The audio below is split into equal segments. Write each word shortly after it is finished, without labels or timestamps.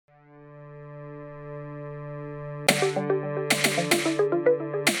Welcome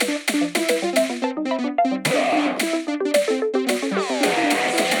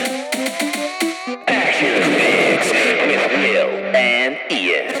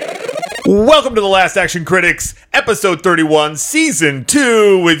to The Last Action Critics, episode 31, season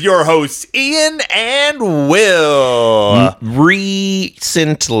 2, with your hosts Ian and Will.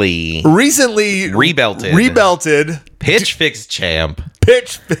 Recently rebelted Pitch Fix champ.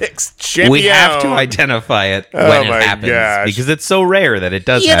 Pitch Fix champion. We have to identify it when it happens because it's so rare that it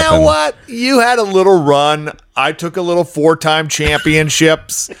does happen. You know what? You had a little run. I took a little 4-time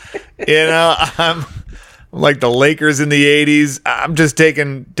championships. I'm like the Lakers in the 80s. I'm just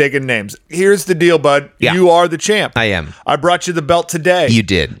taking names. Here's the deal, bud. Yeah. You are the champ. I am. I brought you the belt today. You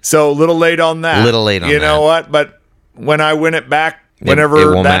did. So a little late on that. You know what? But when I win it back,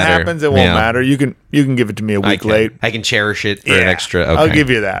 whenever that happens, it won't matter. You can give it to me a week late. I can cherish it for an extra. Okay. I'll give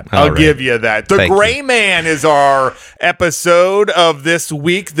you that. Give you that. The Gray Man is our episode of this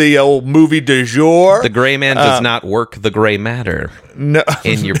week, the old movie du jour. The Gray Man does not work the gray matter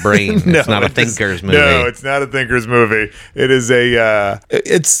in your brain. It's not a thinker's movie. No, it's not a thinker's movie. It is a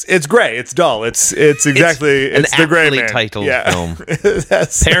it's gray. It's dull. It's the Gray Man titled film.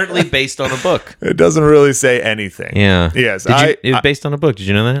 Apparently based on a book. It doesn't really say anything. Yeah. Yes. It was based on a book. Did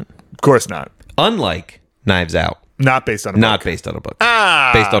you know that? Of course not. Unlike Knives Out. Not based on a book. Not based on a book.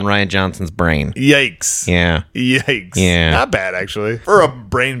 Based on Rian Johnson's brain. Yikes. Yeah. Yikes. Yeah. Not bad, actually. For a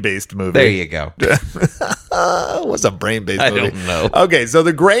brain-based movie. There you go. What's a brain-based movie? I don't know. Okay, so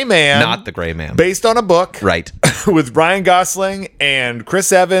The Gray Man. Not The Gray Man. Based on a book. Right. With Ryan Gosling and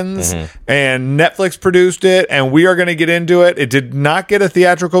Chris Evans. Mm-hmm. And Netflix produced it, and we are going to get into it. It did not get a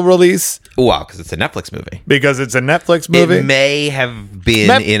theatrical release. Wow, because it's a Netflix movie. Because it's a Netflix movie? It may have been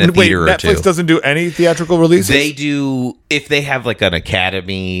in a theater or two. Netflix doesn't do any theatrical releases? They do. If they have like an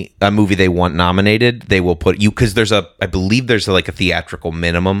a movie they want nominated, they will put you, because I believe there's like a theatrical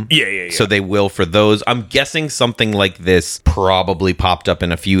minimum. Yeah. So they will for those. I'm guessing something like this probably popped up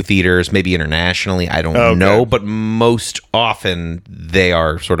in a few theaters, maybe internationally. I don't know, but most often they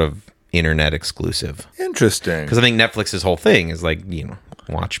are sort of internet exclusive. Interesting. Because I think Netflix's whole thing is like,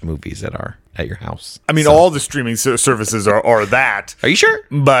 watch movies that are at your house. I mean, all the streaming services are that. Are you sure?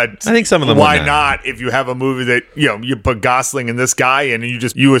 But I think some of them. Why not? If you have a movie that you put Gosling and this guy in,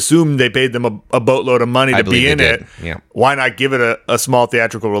 and you assume they paid them a boatload of money to be in it. Yeah. Why not give it a small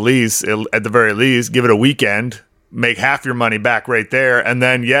theatrical release at the very least? Give it a weekend. Make half your money back right there, and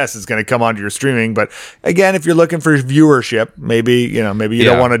then yes, it's going to come onto your streaming. But again, if you're looking for viewership, maybe you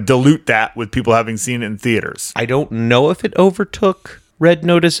don't want to dilute that with people having seen it in theaters. I don't know if it overtook Red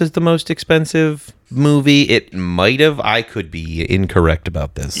Notice as the most expensive movie. It might have. I could be incorrect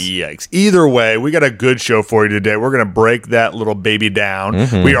about this. Yikes. Either way, we got a good show for you today. We're going to break that little baby down.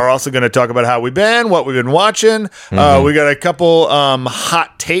 Mm-hmm. We are also going to talk about how we've been, what we've been watching. Mm-hmm. We got a couple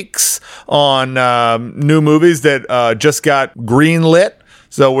hot takes on new movies that just got greenlit.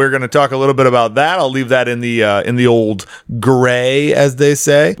 So we're going to talk a little bit about that. I'll leave that in the old gray, as they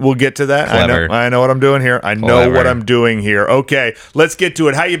say. We'll get to that. Clever. I know what I'm doing here. I know what I'm doing here. Okay, let's get to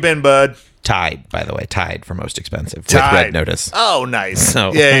it. How you been, bud? Tied, by the way. Tied for most expensive with Red Notice. Oh, nice.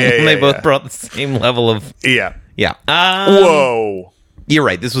 So yeah, they both brought the same level of... Yeah. Whoa. You're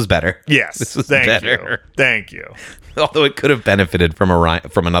right. This was better. Yes. This was better. Thank you. Although it could have benefited from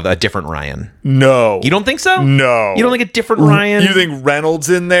a different Ryan. No. You don't think so? No. You don't think a different Ryan? You think Reynolds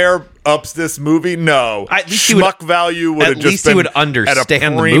in there ups this movie? No. At least Schmuck value would have just been he would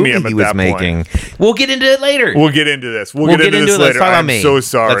understand the movie he was making. We'll get into it later. We'll get into this. We'll get into this later. Let's talk about I'm me. So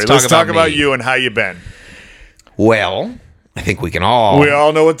sorry. Let's talk about you and how you been. Well, I think we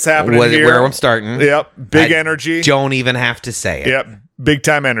all know what's happening here. Where I'm starting. Yep. Big energy. Don't even have to say it. Yep. Big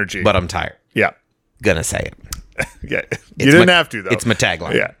time energy. But I'm tired. Yeah. Gonna say it. Yeah, you didn't have to though. It's my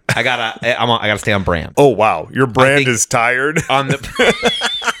tagline. Yeah, I gotta stay on brand. Oh wow, your brand is tired. On the,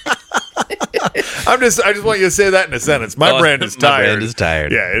 I just want you to say that in a sentence. My brand is tired. My brand is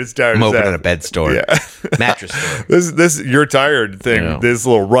tired. Yeah, it's tired. I'm opening a bed store. Yeah, mattress store. This you're tired thing. Yeah. This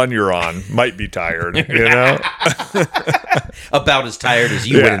little run you're on might be tired. You know, about as tired as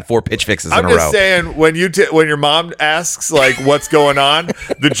you winning 4 pitch fixes in a row. I'm just saying when your mom asks like what's going on,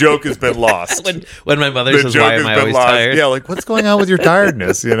 the joke has been lost. when my mother says why am I always tired? Yeah, like what's going on with your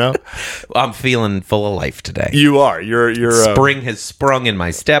tiredness? You know, I'm feeling full of life today. You are. You're spring has sprung in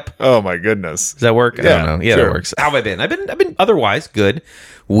my step. Oh my goodness. Does that work? Yeah, I don't know. Yeah, sure. That works. How have I been? I've been otherwise good.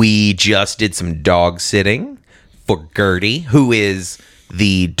 We just did some dog sitting for Gertie, who is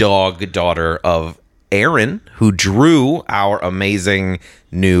the dog daughter of Aaron, who drew our amazing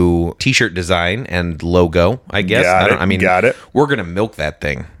new t-shirt design and logo, I guess. Got it. We're going to milk that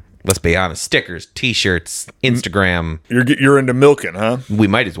thing let's be honest, stickers, T-shirts, Instagram. You're into milking, huh? We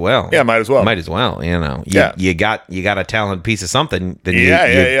might as well. Yeah, might as well. Might as well. You know, Yeah. you got a talented piece of something, then you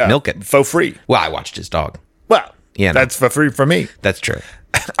Yeah. milk it. For free. Well, I watched his dog. Well, Yeah, no. that's for free for me. That's true.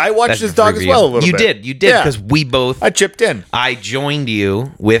 I watched That's his dog for as you. well a little You bit. did Yeah. because we both. I chipped in. I joined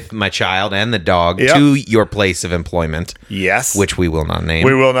you with my child and the dog Yep. to your place of employment, Yes. which we will not name.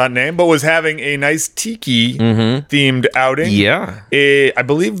 we will not name, but was having a nice tiki themed outing. Yeah. I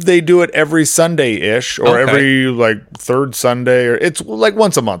believe they do it every Sunday-ish or Okay. every like third Sunday, or it's like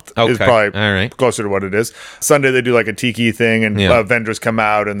once a month is Okay. probably All right. closer to what it is. Sunday they do like a tiki thing, and Yeah. vendors come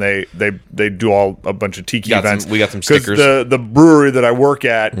out and they do a bunch of tiki Got some- events. we got some 'Cause stickers. The brewery that I work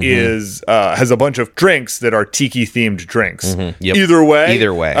at has a bunch of drinks that are tiki themed drinks. Yep. Either way,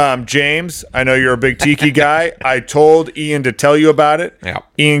 Either James, I know you're a big tiki guy. I told Ian to tell you about it. Yeah.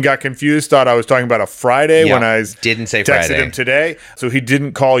 Ian got confused, thought I was talking about a Friday Yeah. when I Didn't say texted Friday. him today, so he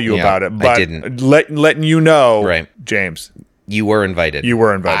didn't call you Yeah, about it. I But didn't. letting you know, Right. James, You were invited. You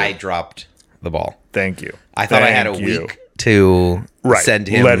were invited. I dropped the ball. thank you. I thought I had a Thank you. week to Right. send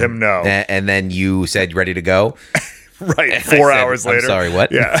him. Let him know. And then you said, ready to go. Right, I 4 said, hours "I'm later. sorry,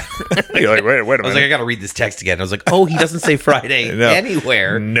 what?" Yeah, you're like, wait a I was like, I minute. got to read this text again. I was like, oh, he doesn't say Friday No.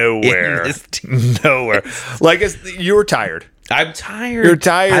 anywhere. Nowhere, in this nowhere. Like you were tired. I'm tired. You're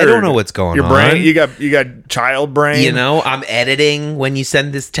tired. I don't know what's going Your on. brain, you got child brain. You know, I'm editing when you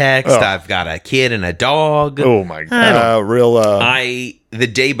send this text. Oh. I've got a kid and a dog. Oh my I god, real. The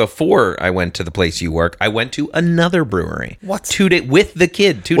day before I went to the place you work, I went to another brewery. What? 2 days with the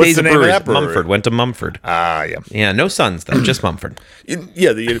kid. 2 What's days the of name of breweries. that brewery? Mumford. Went to Mumford. Yeah. Yeah, no sons though, just Mumford.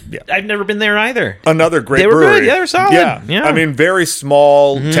 Yeah, yeah. I've never been there either. Another great They were brewery. good. Yeah, they were solid. Yeah. Yeah. I mean, very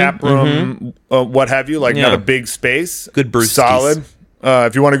small tap room, what have you, like not Yeah. a big space. Good brewskis. Solid.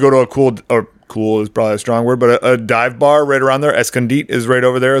 If you want to go to a cool is probably a strong word, but a dive bar right around there. Escondite is right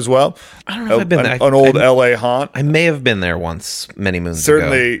over there as well. I don't know if I've been there. An old LA haunt. I may have been there once, many moons ago.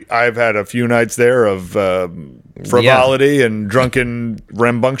 Certainly, I've had a few nights there of frivolity and drunken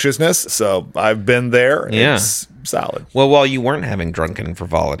rambunctiousness. So I've been there. Yeah. It's solid. Well, while you weren't having drunken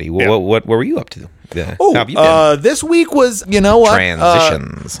frivolity, Yeah. what were you up to? Yeah. Oh, How have you been? this week was, you know what?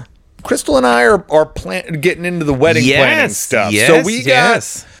 Transitions. Crystal and I are getting into the wedding planning Yes, stuff. yes, So we got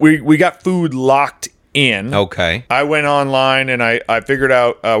yes. we got food locked in. Okay. I went online and I figured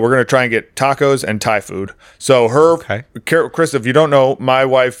out we're going to try and get tacos and Thai food. So Chris, if you don't know, my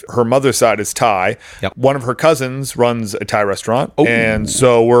wife, her mother's side is Thai. Yep. One of her cousins runs a Thai restaurant. And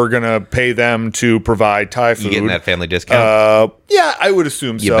so we're going to pay them to provide Thai food. You getting that family discount? Yeah, I would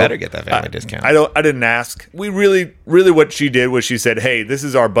assume so. You better get that family discount. I didn't ask. We really what she did was she said, "Hey, this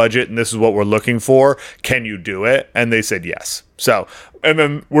is our budget and this is what we're looking for. Can you do it?" And they said yes. So, and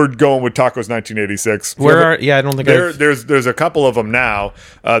then we're going with Tacos 1986. I don't think There's a couple of them now.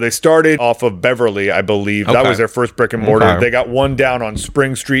 They started off of Beverly, I believe. That Okay. was their first brick and mortar. Okay. They got one down on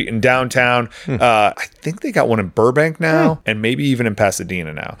Spring Street in downtown. I think they got one in Burbank now, and maybe even in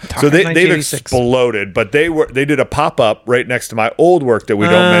Pasadena now. So they've 1986. exploded. But they did a pop up right next to my old work that we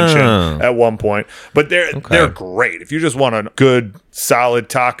don't mention at one point. But they're great. If you just want a good solid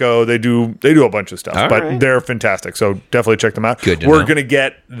taco, they do a bunch of stuff. All but right. they're fantastic. So definitely check them out. Good to We're know. gonna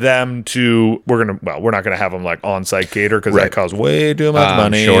get them to. We're not gonna have them like on site cater because Right. that costs way too much I'm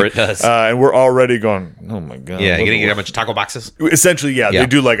money. sure it does. And we're already going. Oh my god. Yeah, what- you gonna get a bunch of taco boxes? Essentially, yeah, Yeah. they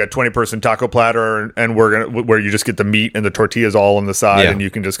do like a 20-person taco platter, and we're gonna where you just get the meat and the tortillas all on the side, Yeah. and you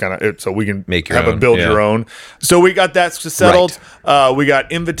can just kind of so we can Make your have own, a build yeah. your own. So we got that settled. We got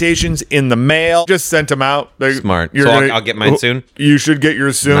invitations in the mail. Just sent them out. Smart. So I'll get mine soon? You should get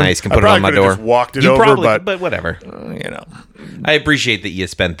yours soon. Nice. Can I put it on probably my could've door. Just walked it You over, probably, but whatever. you know. I appreciate that you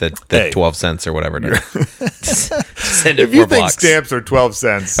spent the Hey. 12 cents or whatever. To send it If you 4 think blocks. stamps are 12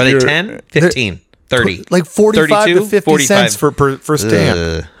 cents, Are they you're- 10? 15? 30? Like 45 to 32? 50 cents for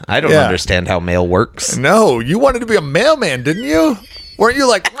stamp. I don't Yeah. understand how mail works. No, you wanted to be a mailman, didn't you? Weren't you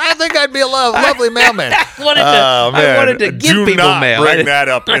like, I think I'd be a lovely mailman? I wanted to give Do people not mail. bring that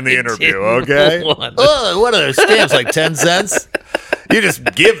up in the I interview, didn't okay? want- Oh, what are those stamps, like 10 cents? You just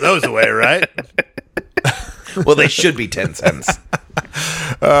give those away, right? Well, they should be 10 cents.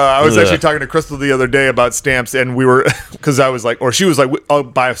 I was Ugh. actually talking to Crystal the other day about stamps, and we were, because I was like, or she was like, I'll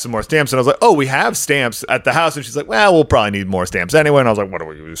buy some more stamps. And I was like, oh, we have stamps at the house. And she's like, well, we'll probably need more stamps anyway. And I was like, what do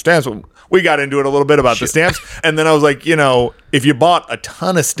we use stamps? We got into it a little bit about the stamps. And then I was like, if you bought a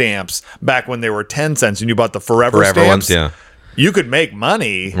ton of stamps back when they were 10 cents and you bought the forever Forever stamps, ones, yeah. you could make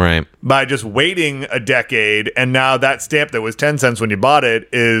money Right. by just waiting a decade, and now that stamp that was 10 cents when you bought it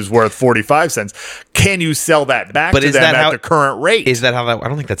is worth 45 cents. Can you sell that back But to is them that at how- the current rate? Is that how that? I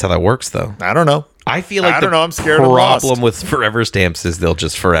don't think that's how that works, though. I don't know. I feel like I don't know. I'm scared. I'm lost. problem with Forever Stamps is they'll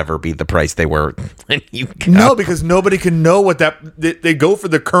just forever be the price they were when you got. No, because nobody can know what they go for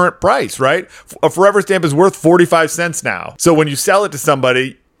the current price, right? A Forever Stamp is worth 45 cents now. So when you sell it to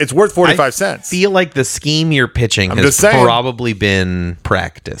somebody, it's worth 45 cents. I feel like the scheme you're pitching has probably been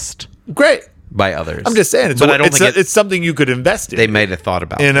practiced. Great. By others. I'm just saying, it's something you could invest in. They might have thought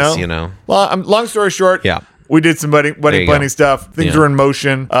about this, Well, long story short, we did some wedding planning stuff. Things are in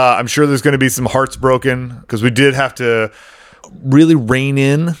motion. I'm sure there's going to be some hearts broken because we did have to really rein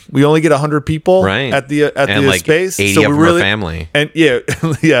in. We only get 100 people at the like space, 80 so of we them really are family. And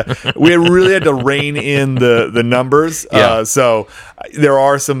we really had to rein in the numbers. So there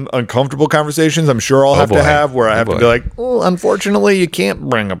are some uncomfortable conversations I'm sure I'll have to have where I have to be like, oh, unfortunately, you can't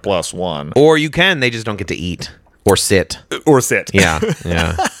bring a +1, or you can. They just don't get to eat. Or sit. Yeah.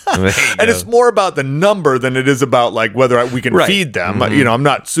 And it's more about the number than it is about like whether we can feed them. Mm-hmm. I'm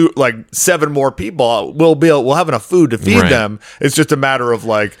not like 7 more people. We'll have enough food to feed them. It's just a matter of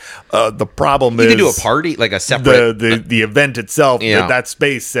like the problem is you can do a party like a separate the event itself. That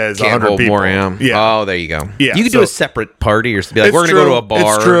space says 100 people. More Oh, there you go. Yeah, you can do a separate party or be like, we're gonna go to a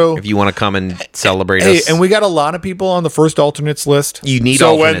bar if you want to come and celebrate us. And we got a lot of people on the first alternates list. You need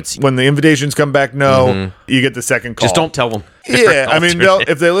alternates. When the invitations come back, you get the second call. Just don't tell them. Yeah, I mean,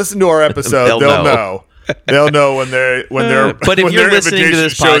 if they listen to our episode, they'll know. They'll know when their but if you're listening to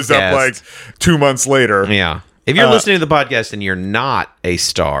this shows podcast, up like 2 months later. Yeah. If you're listening to the podcast and you're not a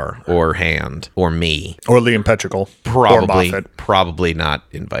Star or Hand or me or Liam Petrichel or Moffat, probably not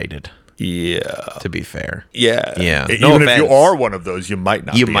invited. Yeah. To be fair. Yeah. Even if you are one of those, you might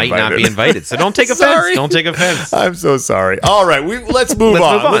not be invited. So don't take offense. Don't take offense. I'm so sorry. All right. Let's move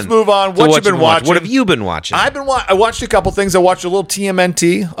on. Let's move on. So what you been watching? What have you been watching? I watched a couple things. I watched a little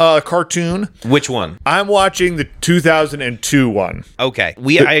TMNT cartoon. Which one? I'm watching the 2002 one. Okay.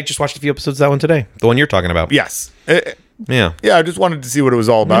 I just watched a few episodes of that one today. The one you're talking about. Yes. Yeah, I just wanted to see what it was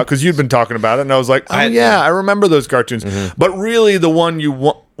all about because you'd been talking about it, and I was like, I remember those cartoons. Mm-hmm. But really, the one you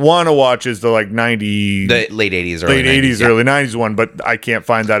want to watch is the like the late 80s, early 90s one. But I can't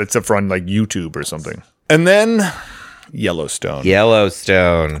find that except for on like YouTube or something. And then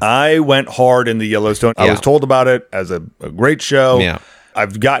Yellowstone. I went hard in the Yellowstone. I was told about it as a great show. Yeah.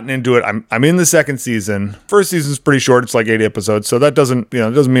 I've gotten into it. I'm in the second season. First season's pretty short. It's like 80 episodes. So that doesn't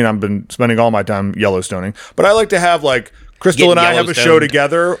mean I've been spending all my time Yellowstoning. But I like to have like Crystal and I have a show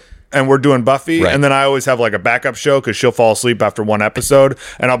together and we're doing Buffy. Right. And then I always have like a backup show because she'll fall asleep after one episode.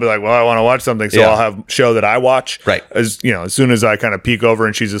 And I'll be like, well, I want to watch something. So I'll have a show that I watch. Right. As soon as I kind of peek over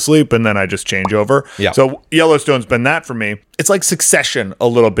and she's asleep, and then I just change over. Yeah. So Yellowstone's been that for me. It's like Succession a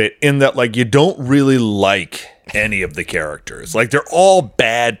little bit in that like you don't really like any of the characters. Like they're all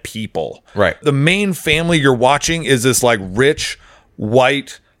bad people. Right. The main family you're watching is this like rich,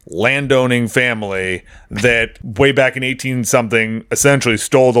 white, landowning family that way back in 18 something essentially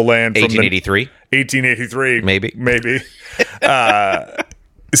stole the land from 1883 maybe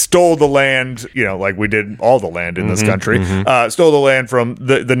stole the land, like we did all the land in this country, stole the land from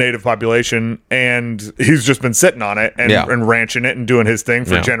the native population, and he's just been sitting on it and ranching it and doing his thing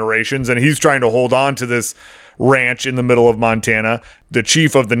for generations, and he's trying to hold on to this ranch in the middle of Montana. The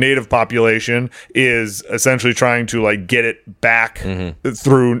chief of the native population is essentially trying to like get it back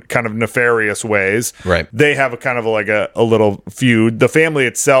through kind of nefarious ways. Right. They have a kind of like a little feud. The family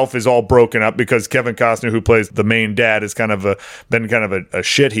itself is all broken up because Kevin Costner, who plays the main dad, is been kind of a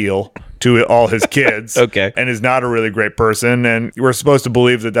shitheel to all his kids. Okay. And is not a really great person. And we're supposed to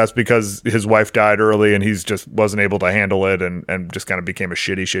believe that that's because his wife died early and he's just wasn't able to handle it and just kind of became a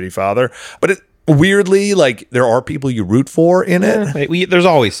shitty father. But weirdly, like there are people you root for in it. There's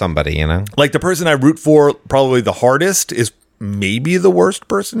always somebody, Like the person I root for probably the hardest is maybe the worst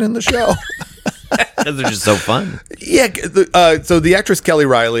person in the show. Because they're just so fun. Yeah. So the actress Kelly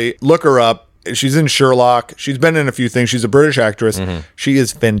Riley, look her up. She's in Sherlock. She's been in a few things. She's a British actress. She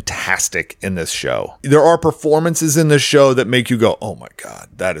is fantastic in this show. There are performances in this show that make you go, oh my God,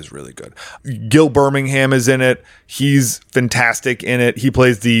 that is really good. Gil Birmingham is in it. He's fantastic in it. He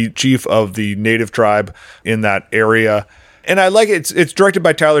plays the chief of the native tribe in that area. And I like it. It's directed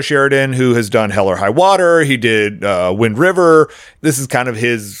by Tyler Sheridan, who has done Hell or High Water. He did Wind River. This is kind of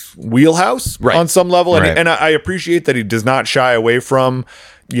his wheelhouse on some level. And I appreciate that he does not shy away from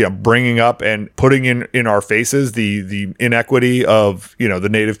bringing up and putting in our faces the inequity of, the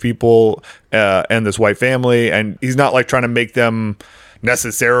native people and this white family. And he's not like trying to make them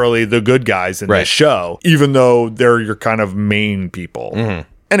necessarily the good guys in this show, even though they're your kind of main people.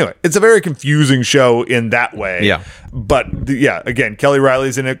 Anyway, it's a very confusing show in that way. Yeah. But again, Kelly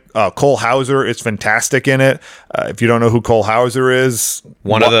Riley's in it. Cole Hauser is fantastic in it. If you don't know who Cole Hauser is,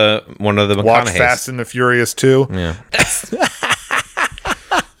 one of the watch McConaughey's. Fast and the Furious 2. Yeah.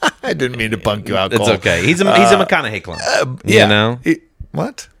 I didn't mean to bunk you out, Cole. It's okay. He's a McConaughey clone. You know?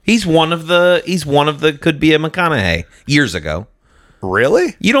 What? He's one of the could be a McConaughey years ago.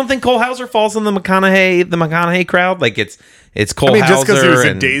 Really? You don't think Cole Hauser falls in the McConaughey crowd? Like it's Cole Hauser. Just because he was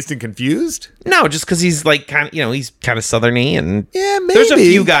in Dazed and Confused? No, just because he's like kind of, he's kind of southerny, and yeah, maybe. There's a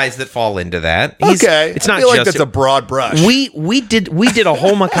few guys that fall into that. Okay, it's not I feel just like that's a broad brush. We did a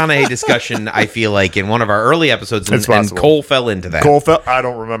whole McConaughey discussion. I feel like in one of our early episodes, and Cole fell into that. I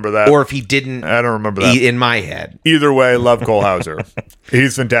don't remember that. Or if he didn't, I don't remember that in my head. Either way, love Cole Hauser.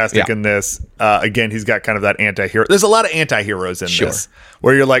 He's fantastic in this. Again, he's got kind of that anti-hero. There's a lot of anti-heroes in this,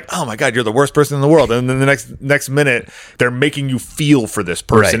 where you're like, oh my god, you're the worst person in the world, and then the next minute they're making you feel for this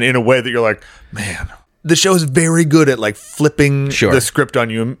person in a way that you're like, man. The show is very good at like flipping the script on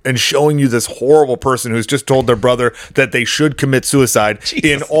you and showing you this horrible person who's just told their brother that they should commit suicide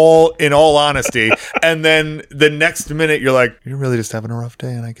in all honesty, and then the next minute you're like, you're really just having a rough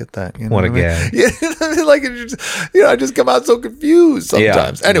day, and I get that. You know what a guy. guy. Yeah, like I just come out so confused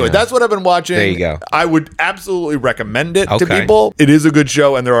sometimes. Anyway, that's what I've been watching. There you go. I would absolutely recommend it to people. It is a good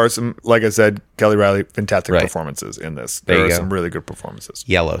show, and there are some, like I said, Kelly Riley, fantastic performances in this. There are some really good performances.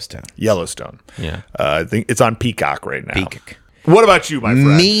 Yellowstone. Yeah. I think it's on Peacock right now. Peacock. What about you, my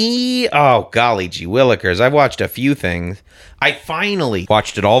friend? Me? Oh, golly gee willikers. I've watched a few things. I finally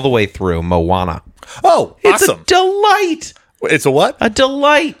watched it all the way through, Moana. Oh, it's awesome. A delight. It's a what? A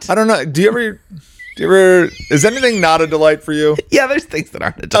delight. I don't know. Do you ever, is anything not a delight for you? Yeah, there's things that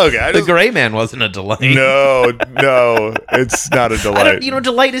aren't a delight. Okay. The Gray Man wasn't a delight. No, it's not a delight.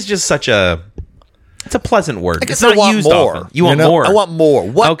 Delight is just such it's a pleasant word. It's not used more. often. You want more? I want more.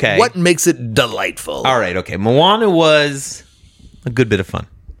 What makes it delightful? All right, okay. Moana was a good bit of fun.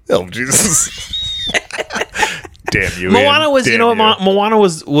 Oh, Jesus. Damn you. Moana was, Moana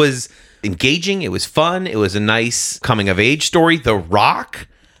was engaging. It was fun. It was a nice coming of age story. The Rock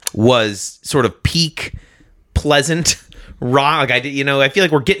was sort of peak pleasant rock. Like I feel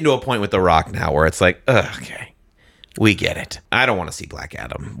like we're getting to a point with The Rock now where it's like, okay, we get it. I don't want to see Black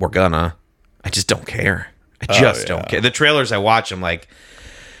Adam. I just don't care. I just don't care. The trailers I watch, I'm like,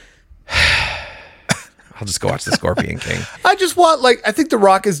 I'll just go watch The Scorpion King. I just want, I think The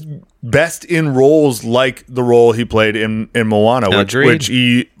Rock is best in roles like the role he played in Moana, which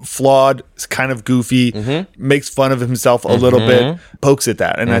he flawed, is kind of goofy, makes fun of himself a little bit, pokes at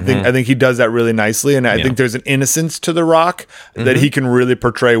that. And I think he does that really nicely. And I think there's an innocence to The Rock that he can really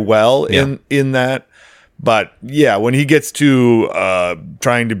portray well in that. But yeah, when he gets to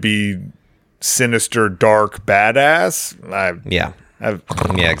trying to be sinister, dark, badass,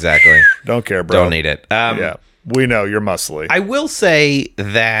 exactly. Don't care, bro. Don't need it. We know you're muscly. I will say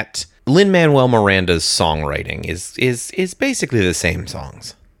that Lin-Manuel Miranda's songwriting is basically the same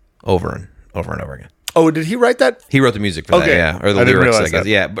songs over and over again. Oh, did he write that? He wrote the music for that, yeah. Or the lyrics, I guess.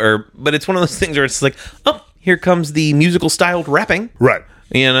 Yeah, but it's one of those things where it's like, oh, here comes the musical styled rapping. Right.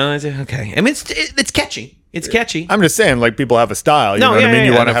 It's okay. I mean, it's catchy. It's catchy. I'm just saying, people have a style. You know what I mean?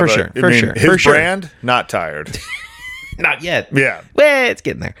 You want to have for sure. His brand, not tired. Not yet. Yeah. Well, it's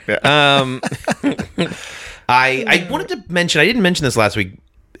getting there. Yeah. I wanted to mention, I didn't mention this last week,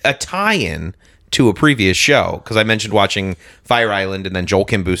 a tie-in to a previous show, because I mentioned watching Fire Island and then Joel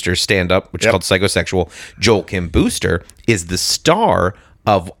Kim Booster's stand-up, which is called Psychosexual. Joel Kim Booster is the star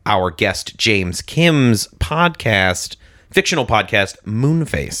of our guest James Kim's fictional podcast,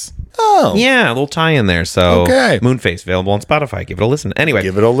 Moonface. Oh. Yeah, a little tie-in there. So, okay. Moonface, available on Spotify. Give it a listen. Anyway.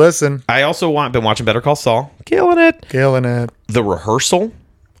 Give it a listen. I also been watching Better Call Saul. Killing it. The Rehearsal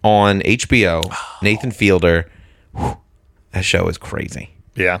on HBO. Nathan Fielder. That show is crazy.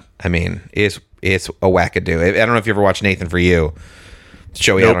 Yeah. I mean, it's a wackadoo. I don't know if you ever watched Nathan For You.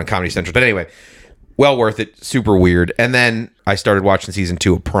 Show he had on Comedy Central. But anyway, well worth it. Super weird. And then I started watching season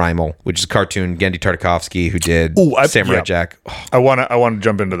 2 of Primal, which is a cartoon. Gendy Tartakovsky, who did Samurai Jack. Oh, I want to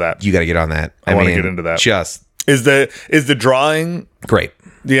jump into that. You got to get on that. I want to get into that. Just is the drawing great?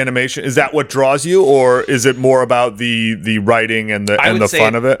 The animation, is that what draws you, or is it more about the writing and the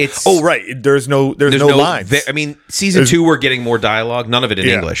fun of it? Right. There's no lines. I mean, season 2 we're getting more dialogue. None of it in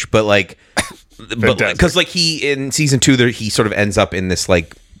English, but because he in season 2 there he sort of ends up in this I'm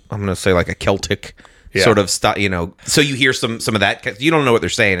gonna say a Celtic sort of style, So you hear some of that. You don't know what they're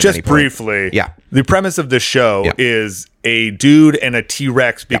saying. Just briefly, yeah. The premise of this show is a dude and a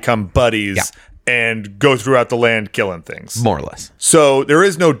T-Rex become buddies. Yeah. And go throughout the land killing things. More or less. So there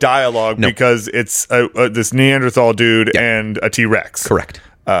is no dialogue because it's this Neanderthal dude and a T-Rex. Correct.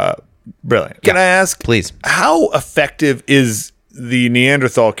 Brilliant. Can I ask, Please. how effective is the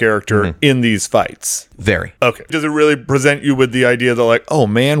Neanderthal character in these fights? Very. Okay. Does it really present you with the idea that, like, oh,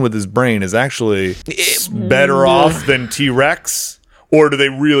 man with his brain is actually better off than T-Rex? Or do they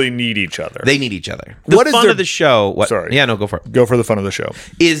really need each other? They need each other. The What is fun their- of the show... What, Sorry. Yeah, no, go for it. Go for the fun of the show.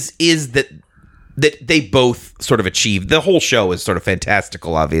 Is that they both sort of achieve... The whole show is sort of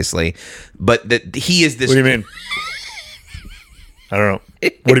fantastical, obviously. But that he is this... What do you mean? I don't know.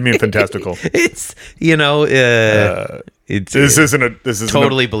 What do you mean fantastical? It's, it's This isn't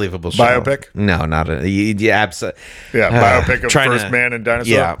totally believable show. biopic? No, not a... Yeah, absolutely. Biopic of trying First to- Man and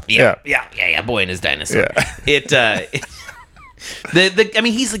Dinosaur? Yeah. Boy and his dinosaur. Yeah. I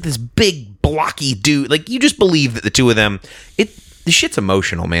mean, he's like this big blocky dude. Like, you just believe that the two of them. The shit's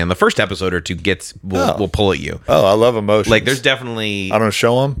emotional, man. The first episode or two will pull at you. Oh, I love emotions. Like, there's definitely... I don't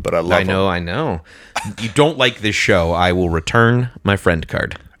show them, but I love them. I know. You don't like this show, I will return my friend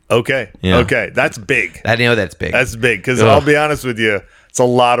card. Okay. Yeah. Okay. That's big. I know that's big. That's big. Because Ugh. I'll be honest with you, it's a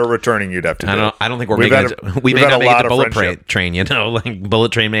lot of returning you'd have to do. I don't think we We've may had not a make lot it the of bullet friendship. train, like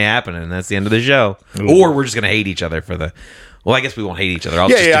bullet train may happen and that's the end of the show. Or we're just going to hate each other for the... Well, I guess we won't hate each other. I'll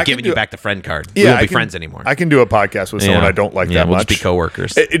just I be giving can you do- back the friend card. Yeah, We won't I be can- friends anymore. I can do a podcast with someone I don't like that we'll much. just be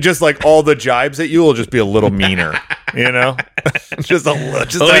coworkers. It just like all the jibes at you will just be a little meaner, you know? Just a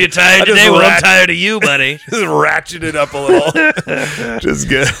little. Oh, you're tired today? Well, I'm tired of you, buddy. Just ratchet it up a little. Just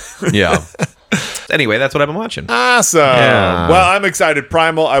good. Yeah. Anyway, that's what I've been watching. Awesome. Yeah. Well, I'm excited.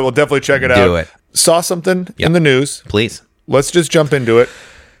 Primal, I will definitely check it out. Do it. Saw something in the news. Please. Let's just jump into it.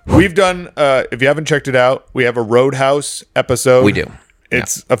 We've done, if you haven't checked it out, we have a Roadhouse episode. We do.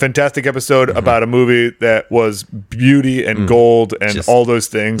 It's a fantastic episode about a movie that was beauty and gold and Just- all those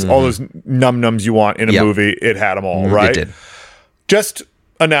things, all those num-nums you want in a Yep. movie. It had them all, right? It did. Just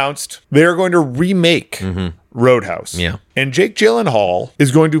announced they are going to remake Roadhouse. Yeah. And Jake Gyllenhaal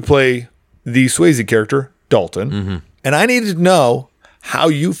is going to play the Swayze character, Dalton. And I needed to know how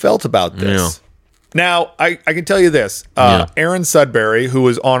you felt about this. Yeah. Now, I can tell you this. Aaron Sudbury, who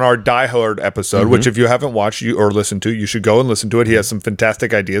was on our Die Hard episode, which if you haven't watched or listened to, you should go and listen to it. He has some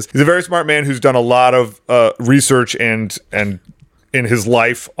fantastic ideas. He's a very smart man who's done a lot of research and in his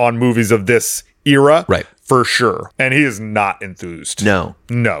life on movies of this era. Right. For sure. And he is not enthused. No.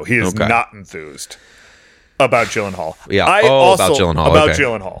 No, he is Okay. not enthused about Gyllenhaal. Yeah. About Gyllenhaal. About Okay.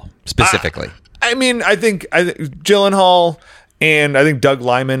 Gyllenhaal. Specifically. I mean, I think Gyllenhaal and I think Doug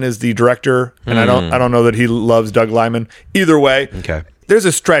Liman is the director, and I don't know that he loves Doug Liman. Either way, Okay. there's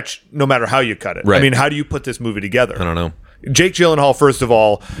a stretch no matter how you cut it. Right. I mean, how do you put this movie together? I don't know. Jake Gyllenhaal, first of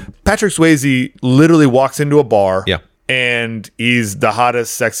all, Patrick Swayze literally walks into a bar, Yeah. and he's the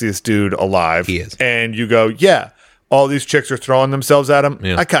hottest, sexiest dude alive. He is. And you go, yeah, all these chicks are throwing themselves at him.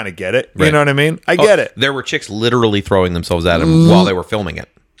 Yeah. I kind of get it. You Right. know what I mean? I get it. There were chicks literally throwing themselves at him while they were filming it.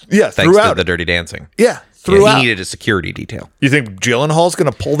 Yeah, Thanks throughout. to the Dirty Dancing. Yeah, Yeah, throughout. he needed a security detail. You think Gyllenhaal's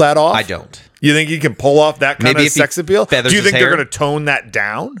going to pull that off? I don't. You think he can pull off that kind Maybe of if he sex appeal? Do feathers you his think they're hair? going to tone that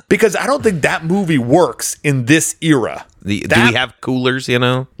down? Because I don't think that movie works in this era. Do we have coolers,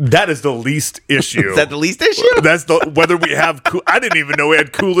 That is the least issue. Is that the least issue? That's whether we have. I didn't even know we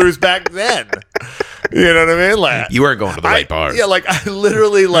had coolers back then. You know what I mean? Like You weren't going to the right bars. Yeah, like I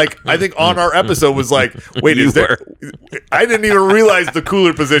literally I think on our episode was like, wait, is there? I didn't even realize the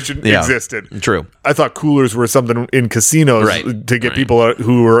cooler position Yeah. existed. True. I thought coolers were something in casinos Right. to get Right. people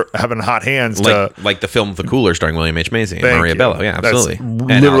who were having hot hands to. Like the film The Cooler starring William H. Macy and Thank Maria you. Bello. Yeah, absolutely. That's And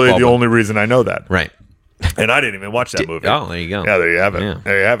literally Alec the Baldwin. only reason I know that. Right. And I didn't even watch that movie. Oh, there you go. Yeah, there you have it. Yeah.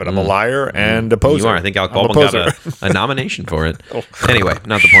 There you have it. I'm a liar and a poser. You are. I think Alec I'm a Baldwin got poser. a nomination for it. Anyway,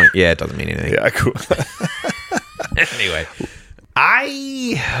 not the point. Yeah, it doesn't mean anything. Yeah, cool. Anyway,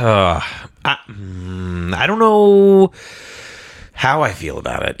 I don't know how I feel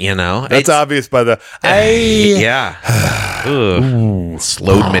about it. That's It's- obvious by the. Yeah. Ugh.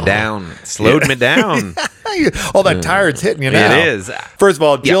 Slowed me down. Slowed me down. All that tired's hitting you now. It is. First of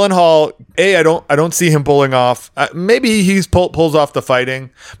all, Gyllenhaal. I don't see him pulling off. Maybe he's pulls off the fighting,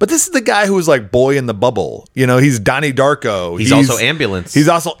 but this is the guy who was like boy in the bubble. He's Donnie Darko. He's also Ambulance. He's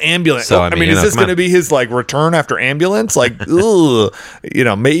also Ambulance. So, I mean, is this going to be his like return after Ambulance? Like, ugh,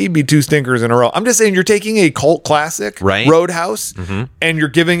 maybe two stinkers in a row. I'm just saying, you're taking a cult classic, Right. Roadhouse, and you're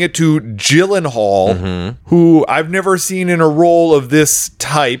giving it to Gyllenhaal, who I've never seen in a role of this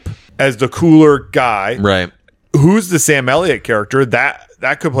type as the cooler guy. Right. Who's the Sam Elliott character?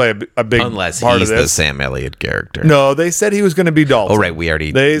 That could play a big Unless part he's of the this. Sam Elliott character. No, they said he was going to be Dalton. Oh, right. We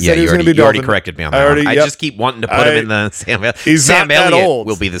already. They said he was going to be you already Dalton. corrected me on I that. already- I yep. just keep wanting to put him in the Sam Elliott. He's Sam not that Elliott old.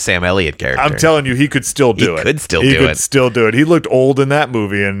 will be the Sam Elliott character. I'm telling you, he could still do it. could still he do could it. still do it. He looked old in that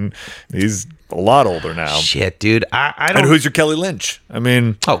movie, and he's a lot older now. Shit, dude. I don't. And who's your Kelly Lynch? I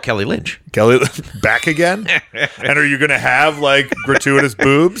mean, Oh, Kelly Lynch. Kelly back again? And are you going to have like gratuitous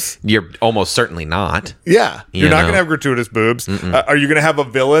boobs? You're almost certainly not. Yeah, you're not know. going to have gratuitous boobs. Are you going to have a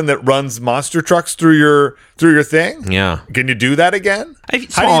villain that runs monster trucks through your thing? Yeah. Can you do that again?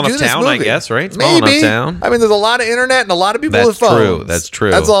 It's How do small you do enough this town, I movie? guess, right? Small enough town. I mean, there's a lot of internet and a lot of people with That's true. phones. That's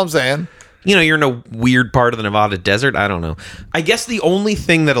true. That's all I'm saying. You know, you're in a weird part of the Nevada desert. I don't know. I guess the only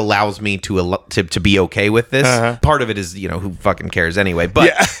thing that allows me to be okay with this, part of it is, you know, who fucking cares anyway. But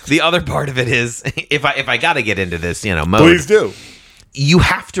Yeah. the other part of it is, if I got to get into this, you know, mode, Please do. you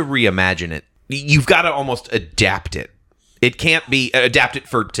have to reimagine it. You've got to almost adapt it. It can't be adapted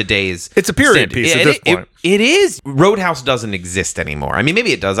for today's. It's a period standard. piece at this point. It is. Roadhouse doesn't exist anymore. I mean,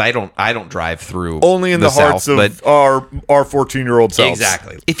 maybe it does. I don't drive through Only in the hearts South, of but our 14-year-old selves.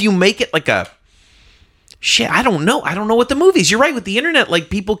 exactly. If you make it like a shit, I don't know what the movies. You're right with the internet.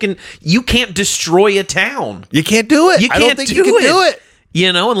 Like you can't destroy a town. You can't do it. You I can't don't think you can do it.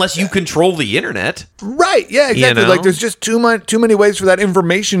 You know, unless you control the internet. Right. Yeah, exactly. know? Like there's just too many ways for that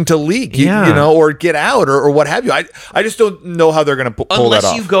information to leak, you Yeah. know, or get out or what have you. I just don't know how they're going to pull Unless that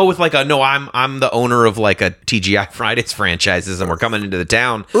off. you go with like I'm the owner of like a TGI Fridays franchises and we're coming into the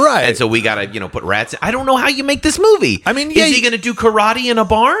town. Right. And so we got to, put rats in. I don't know how you make this movie. I mean, yeah, is he going to do karate in a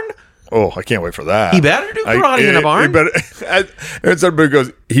barn? Oh, I can't wait for that. He better do karate in a barn. He better, and somebody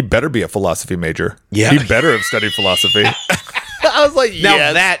goes, he better be a philosophy major. Yeah. He better have studied philosophy. I was like, Now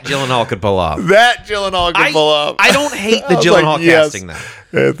yes. that Gyllenhaal could pull off. That Gyllenhaal can pull up. I don't hate the I was like, Gyllenhaal yes. casting though.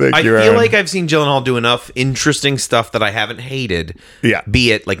 Yeah, thank I you, feel Aaron. like I've seen Gyllenhaal do enough interesting stuff that I haven't hated. Yeah.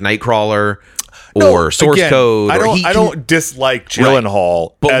 Be it like Nightcrawler No, or Source again, Code. I don't dislike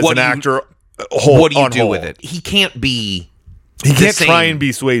Gyllenhaal But as what an do you- actor. What do you on do whole. with it? He can't be. He can't same. try and be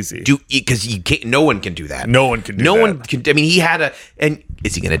Swayze. Because you can't. No one can do that. No one can do No that. one can. I mean, he had a. And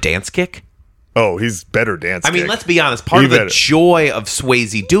is he going to dance kick? Oh, he's better dance. I mean, kick. let's be honest. Part He of the better. joy of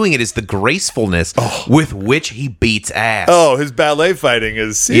Swayze doing it is the gracefulness with which he beats ass. Oh, his ballet fighting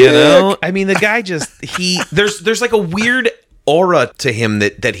is sick. You know, I mean, the guy just there's like a weird aura to him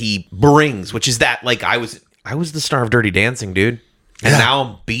that he brings, which is that like I was the star of Dirty Dancing, dude, and now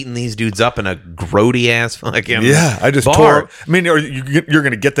I'm beating these dudes up in a grody ass fucking Yeah, I just bar. tore. I mean, you're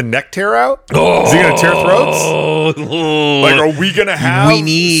going to get the neck tear out? Is he going to tear throats? Like, are we going to have We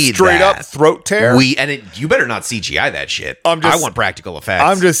need straight that. up throat tear? You better not CGI that shit. I want practical effects.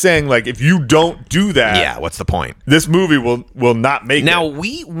 I'm just saying, like, if you don't do that, yeah. What's the point? this movie will not make Now it.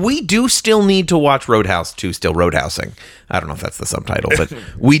 we do still need to watch Roadhouse 2, still Roadhousing. I don't know if that's the subtitle, but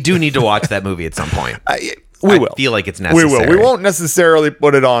we do need to watch that movie at some point. We I will. feel like it's We necessary. will. We won't necessarily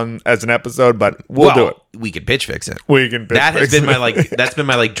put it on as an episode, but we'll do it. We could pitch fix it. We can pitch That has fix been it. that's been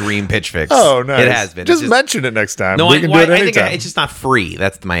my dream pitch fix. Oh, nice. It has been. Just It's mention it next time. No, we can do it I think anytime. it's just not free.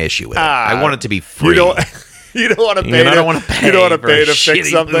 That's my issue with it. I want it to be free. You don't want to pay. You know, I don't wanna pay You don't want to for pay a to fix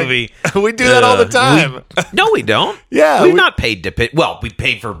shitty something. movie. We do that all the time. No, we don't. Yeah, we've we- not paid to pitch. Well, we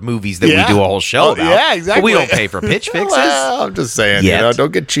pay for movies that Yeah. we do a whole show Oh, about. yeah, exactly. But we don't pay for pitch fixes. Well, I'm just saying, Yet.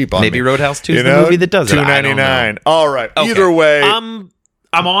 don't get cheap on Maybe me. Roadhouse 2 is the movie that does it. I don't know. $2.99. All right. Okay. Either way, I'm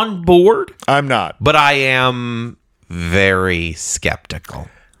on board, I'm not. but I am very skeptical.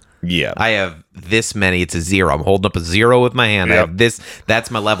 Yeah. I have this many. It's a 0. I'm holding up a 0 with my hand. I Yep. have this. That's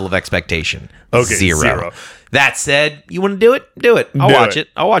my level of expectation. Okay, 0. 0. That said, you want to do it? Do it. I'll Do watch it. it.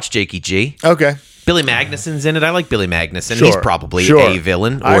 I'll watch Jakey G. Okay. Billy Magnuson's in it. I like Billy Magnuson. Sure. He's probably Sure. a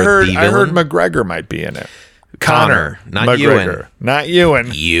villain or I heard the villain. McGregor might be in it. Connor, not McGregor. Ewan. Not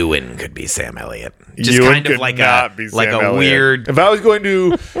Ewan. Ewan could be Sam Elliott. Just Ewan kind of could like not be like Sam a Elliott. weird. If I was going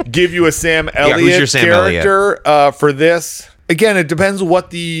to give you a Sam who's Elliott your Sam character for this, again, it depends what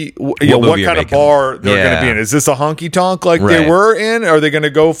the what movie kind you're of making. bar they're going Yeah. to be in. Is this a honky tonk like they Right. were in? Are they going to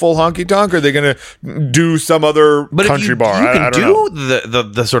go full honky tonk? Are they going to do some other But country if you, bar? you I can don't know.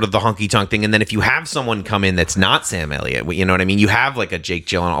 do the sort of the honky tonk thing, and then if you have someone come in that's not Sam Elliott, you know what I mean? You have like a Jake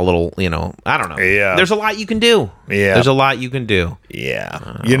Gyllenhaal, a little, I don't know. Yeah. There's a lot you can do. Yeah. There's a lot you can do.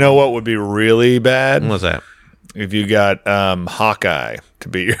 Yeah. You know what would be really bad? What's that? If you got Hawkeye to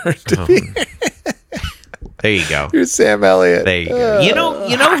be your There you go. your Sam Elliott. There you go. You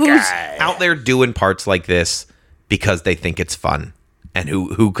know who's out there doing parts like this because they think it's fun, and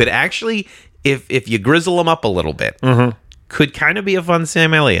who could actually, if you grizzle them up a little bit, could kind of be a fun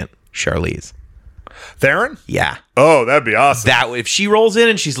Sam Elliott. Charlize. Theron? Yeah. Oh, that'd be awesome. That if she rolls in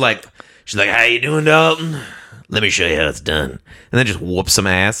and she's like, how you doing, Dalton? Let me show you how it's done, and then just whoop some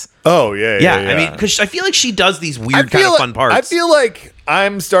ass. Oh yeah. I mean, because I feel like she does these weird kind of fun parts. I feel like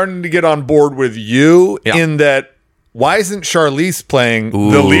I'm starting to get on board with you Yeah. in that why isn't Charlize playing the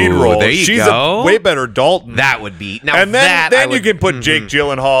lead role? there you She's go. a way better Dalton. That would be now. And that then I you would- can put Jake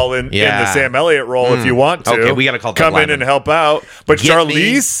Gyllenhaal in the Sam Elliott role if you want to. Okay, we gotta call come Doug in and Liman. help out. But Get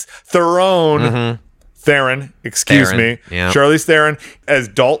Charlize Theron, excuse me, yeah. Charlize Theron as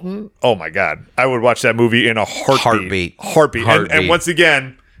Dalton. Oh my God, I would watch that movie in a heartbeat. And once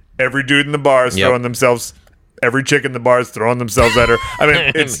again, every dude in the bar is throwing themselves. Every chick in the bar is throwing themselves at her. I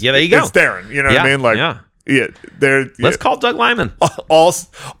mean, it's there you go. It's Theron. You know what I mean? Like, Let's call Doug Liman.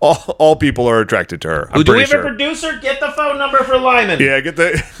 All people are attracted to her. I'm Do we pretty have a sure. producer? Get the phone number for Lyman. Yeah, get All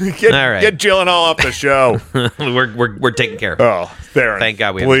right. get Gyllenhaal off the show. we're taken care of. Oh, Theron. Thank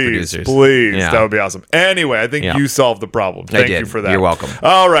God we have please, producers. Please, Yeah. that would be awesome. Anyway, I think you solved the problem. Thank did. you for that. You're welcome.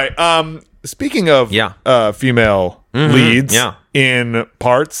 All right. Speaking of female leads in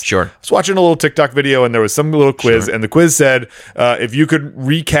parts, Sure. I was watching a little TikTok video and there was some little quiz, and the quiz said if you could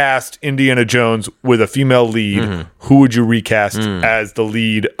recast Indiana Jones with a female lead, who would you recast as the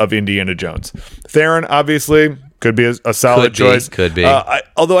lead of Indiana Jones? Theron, obviously, could be a solid choice. Could be.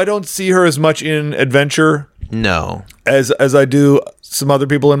 Although I don't see her as much in adventure No. as I do some other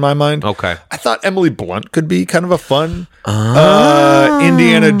people in my mind. Okay. I thought Emily Blunt could be kind of a fun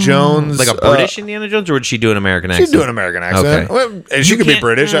Indiana Jones. Like a British Indiana Jones, or would she do an American accent? She'd do an American accent. Okay. Well, and she could be can't-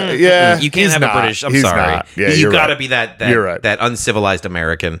 British. Yeah. You can't he's have not. a British. I'm He's sorry. not. Yeah, you you're got to right. be that You're right. that uncivilized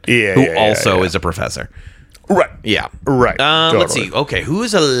American Yeah, who yeah, also yeah. is a professor. Right. Yeah. Right. Let's Totally. see. Okay, who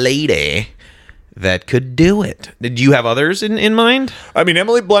is a lady that could do it? Did you have others in mind? I mean,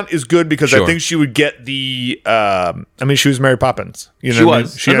 Emily Blunt is good because I Sure. think she would get the. I mean, she was Mary Poppins. You know, She what I mean?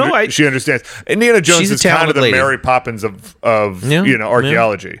 was. She understands. Indiana Jones She's a is kind of talented the lady. Mary Poppins of Yeah,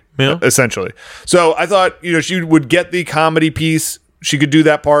 archaeology, yeah. essentially. So I thought she would get the comedy piece. She could do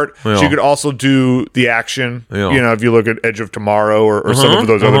that part. Yeah. She could also do the action. Yeah. If you look at Edge of Tomorrow or some of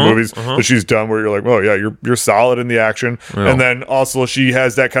those other movies that she's done, where you're like, oh yeah, you're solid in the action. Yeah. And then also she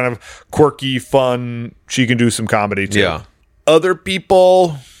has that kind of quirky, fun. She can do some comedy too. Yeah. Other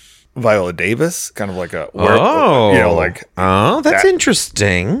people, Viola Davis, kind of like a that's that-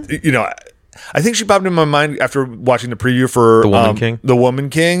 interesting. I think she popped in my mind after watching the preview for The Woman King? The Woman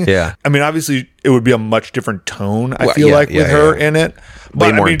King. Yeah. I mean, obviously, it would be a much different tone. I Well, feel yeah, like with her in it,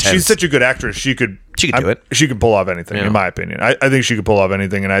 but I more mean, intense. she's such a good actress. She could do it. She could pull off anything, Yeah. in my opinion. I think she could pull off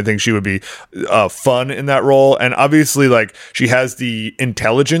anything, and I think she would be fun in that role. And obviously, like she has the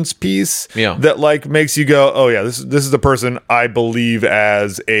intelligence piece that like makes you go, oh yeah, this is the person I believe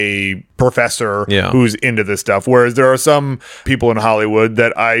as a professor who's into this stuff. Whereas there are some people in Hollywood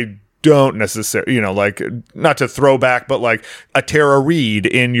that I don't necessarily, like not to throw back, but like a Tara Reid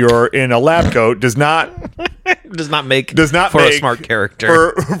in a lab coat does not make for a smart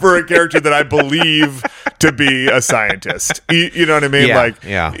character for a character that I believe to be a scientist. You know what I mean?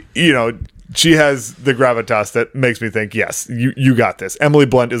 She has the gravitas that makes me think, yes, you got this. Emily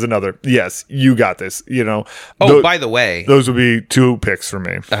Blunt is another. Yes, you got this. By the way, those would be two picks for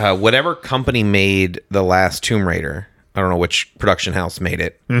me. Whatever company made the last Tomb Raider, I don't know which production house made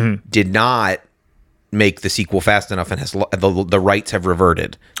it, did not make the sequel fast enough and has the rights have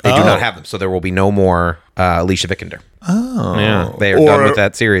reverted. They do not have them, so there will be no more Alicia Vikander. Oh, yeah, they are done with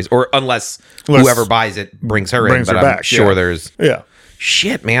that series, or unless whoever buys it brings her in. But I'm back, sure there's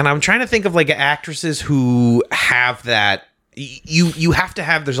shit, man. I'm trying to think of like actresses who have that. You have to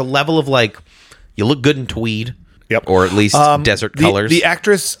have. There's a level of like you look good in tweed. Yep. Or at least desert colors. The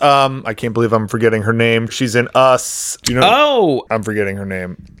actress, I can't believe I'm forgetting her name. She's in Us. Do you know? Oh, I'm forgetting her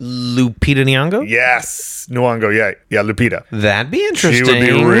name. Lupita Nyong'o. Yes, Nyong'o. Yeah, Lupita. That'd be interesting. She would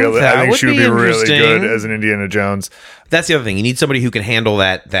be really. I think she would be really interesting. good as an Indiana Jones. That's the other thing. You need somebody who can handle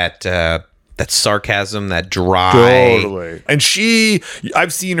that sarcasm, that dry. Totally. And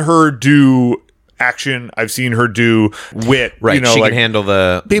I've seen her do action. I've seen her do wit. Right. She can handle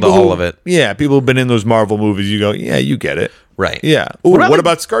all of it. Yeah. People who've been in those Marvel movies, you go, yeah, you get it. Right. Yeah. Ooh, what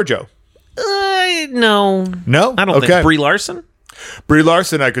about ScarJo? No. No? I don't think. Brie Larson? Brie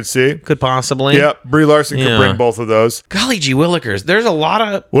Larson, I could see. Could possibly. Yeah. Brie Larson could bring both of those. Golly gee willikers. There's a lot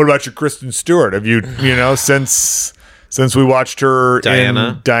of. What about your Kristen Stewart? Have you, since we watched her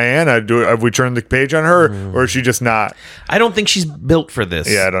in Diana, have we turned the page on her, or is she just not? I don't think she's built for this.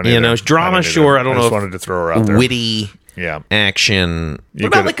 Yeah, I don't either. Drama, sure. I don't know. I just wanted to throw her out there. Witty action. What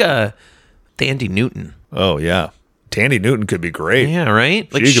about like a Thandie Newton? Oh, yeah. Thandie Newton could be great. Yeah, right?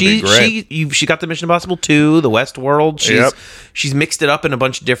 Like she could be great. She got the Mission Impossible 2, the Westworld. She's mixed it up in a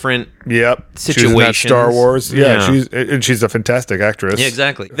bunch of different situations. She was in that Star Wars. Yeah, she's a fantastic actress. Yeah,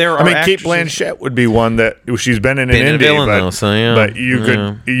 exactly. There are Kate Blanchett would be one that she's been in an indie, but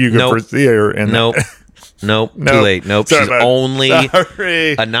you could foresee her in Nope. Nope. Too Nope. late. Nope. Sorry, She's bud. only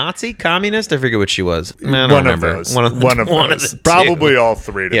Sorry. a Nazi, communist. I forget what she was. I don't One remember. of those. One of those. the two. Probably all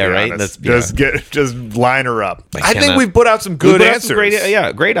three. To Yeah, be right? honest. That's- Just line her up. I think cannot- we've put out some We good put out answers.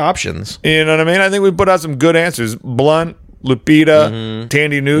 some great options. You know what I mean? I think we put out some good answers. Blunt, Lupita,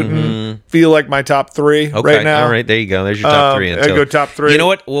 Tandy Newton feel like my top three Okay. right now. All right. There you go. There's your top three. I go top three. You know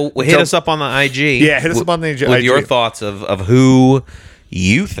what? Well, hit Until- us up on the IG. Yeah, hit us up on the IG. With your thoughts of who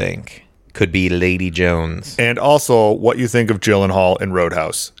you think could be Lady Jones. And also what you think of Gyllenhaal in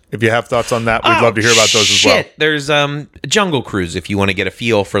Roadhouse. If you have thoughts on that, we'd love to hear about those as well. There's Jungle Cruise if you want to get a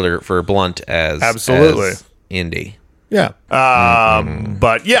feel for Blunt as Absolutely. as Indy. Yeah.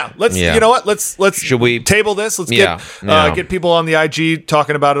 But yeah, let's. Yeah. You know what? Let's. Should we- table this? Let's Yeah. get people on the IG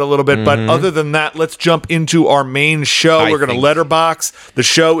talking about it a little bit. But other than that, let's jump into our main show. We're going to think- letterbox. The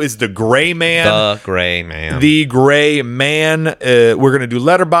show is The Gray Man. The Gray Man. The Gray Man. We're going to do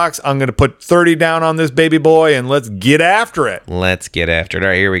letterbox. I'm going to put 30 down on this baby boy, and let's get after it. Let's get after it. All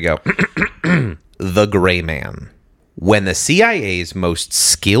right, here we go. The Gray Man. When the CIA's most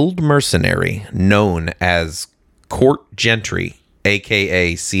skilled mercenary, known as Court Gentry,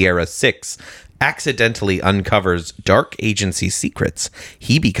 aka Sierra 6, accidentally uncovers dark agency secrets,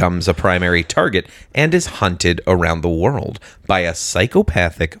 he becomes a primary target and is hunted around the world by a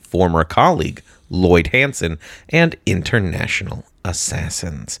psychopathic former colleague, Lloyd Hansen, and international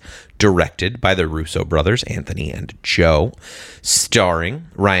assassins. Directed by the Russo brothers, Anthony and Joe. Starring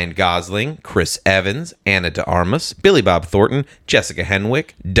Ryan Gosling, Chris Evans, Anna de Armas, Billy Bob Thornton, Jessica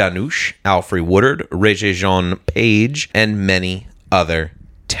Henwick, Danush, Alfre Woodard, Regé-Jean Page, and many other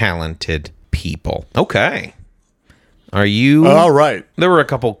talented people. Okay. Are you... All right. There were a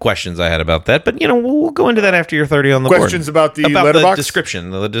couple questions I had about that, but, we'll go into that after you're 30 on the Questions board. about the letterbox?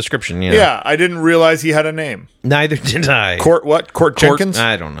 The description, Yeah, I didn't realize he had a name. Neither did I. Court what? Court Jenkins?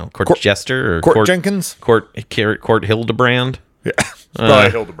 I don't know. Court Jester or Court Jenkins? Court Hildebrand. Yeah.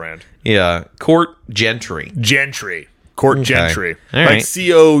 Probably Hildebrand. Yeah. Court Gentry. Gentry. Court Gentry. All Like right.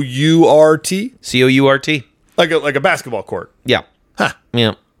 Court. Court. Like a basketball court. Yeah. Huh.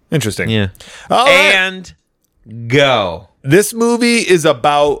 Yeah. Interesting. Yeah. All right. And go. This movie is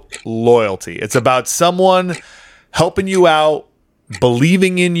about loyalty. It's about someone helping you out,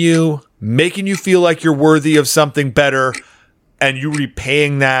 believing in you, making you feel like you're worthy of something better, and you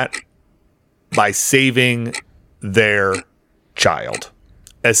repaying that by saving their child,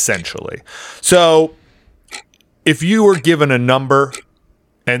 essentially. So if you were given a number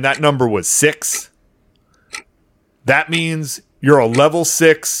and that number was 6, that means you're a level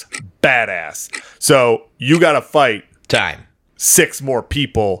 6 badass. So you got to fight Time. 6 more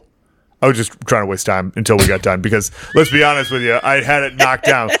people. I was just trying to waste time until we got done because let's be honest with you, I had it knocked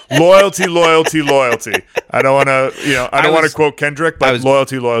down. Loyalty. I don't want to, I don't want to quote Kendrick, but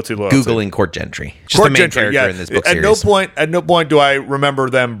loyalty. Googling Court Gentry. Just Court the main Gentry, character in this book At series. no point do I remember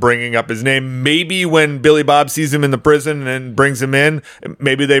them bringing up his name. Maybe when Billy Bob sees him in the prison and brings him in,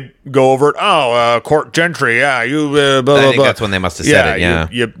 maybe they go over it. Oh, Court Gentry, yeah, you blah blah I think blah. that's when they must have said it, yeah.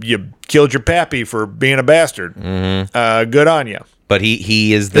 You killed your pappy for being a bastard. Good on you. But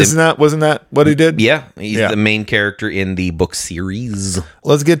he is the... Wasn't that what he did? Yeah, he's Yeah. the main character in the book series.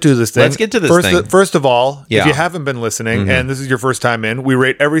 Let's get to this thing. First of all, Yeah. if you haven't been listening and this is your first time in, we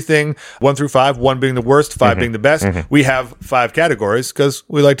rate everything 1 through 5, 1 being the worst, 5 being the best. We have 5 categories because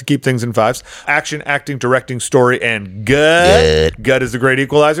we like to keep things in 5s. Action, acting, directing, story, and gut. Gut is the great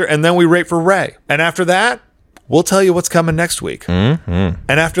equalizer. And then we rate for Ray. And after that, we'll tell you what's coming next week. And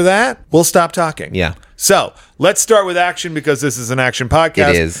after that, we'll stop talking. Yeah. So let's start with action because this is an action podcast.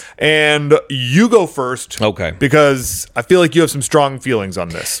 It is. And you go first. Okay. Because I feel like you have some strong feelings on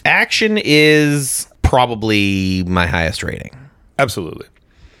this. Action is probably my highest rating. Absolutely.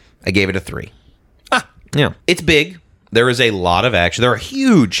 I gave it a 3. Yeah. It's big. There is a lot of action. There are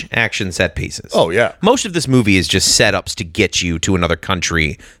huge action set pieces. Oh, yeah. Most of this movie is just setups to get you to another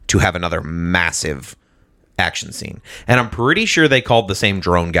country to have another massive action scene. And I'm pretty sure they called the same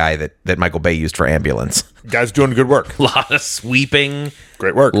drone guy that Michael Bay used for Ambulance. Guy's doing good work. A lot of sweeping.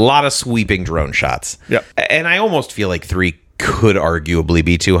 Great work. A lot of sweeping drone shots. Yep. And I almost feel like 3 could arguably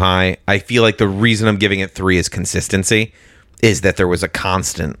be too high. I feel like the reason I'm giving it 3 is consistency, is that there was a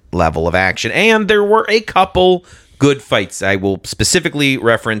constant level of action. And there were a couple good fights. I will specifically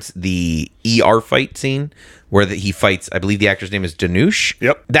reference the ER fight scene where he fights, I believe the actor's name is Danush.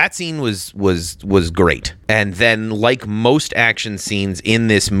 Yep. That scene was great. And then, like most action scenes in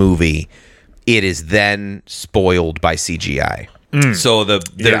this movie, it is then spoiled by CGI. So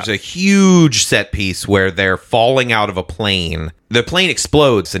there's a huge set piece where they're falling out of a plane. The plane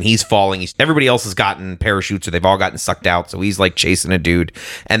explodes and he's falling. Everybody else has gotten parachutes or they've all gotten sucked out. So he's like chasing a dude.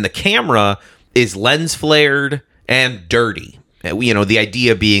 And the camera is lens flared and dirty. You know, the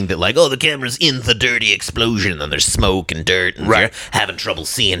idea being that, like, oh, the camera's in the dirty explosion and there's smoke and dirt and you're having trouble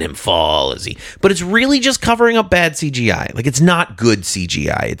seeing him fall as he. But it's really just covering up bad CGI. Like, it's not good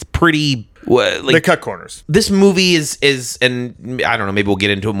CGI. It's pretty. Like, they cut corners. This movie is, and I don't know, maybe we'll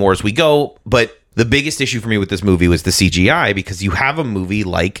get into it more as we go. But the biggest issue for me with this movie was the CGI, because you have a movie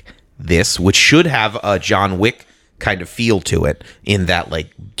like this, which should have a John Wick kind of feel to it, in that,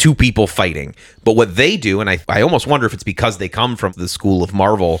 like, two people fighting. But what they do, and I almost wonder if it's because they come from the school of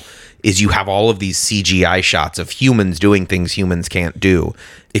Marvel, is you have all of these CGI shots of humans doing things humans can't do.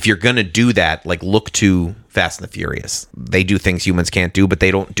 If you're going to do that, like, look to Fast and the Furious. They do things humans can't do, but they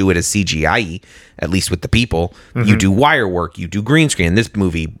don't do it as CGI, at least with the people. Mm-hmm. You do wire work, you do green screen. This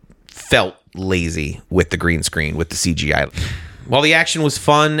movie felt lazy with the green screen, with the CGI. While the action was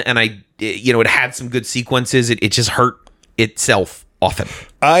fun and it had some good sequences, it just hurt itself often.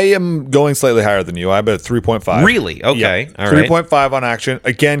 I am going slightly higher than you. I bet 3.5. Really? Okay. Yeah. All right. 3.5 on action.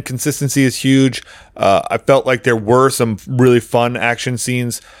 Again, consistency is huge. I felt like there were some really fun action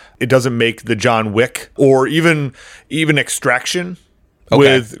scenes. It doesn't make the John Wick or even Extraction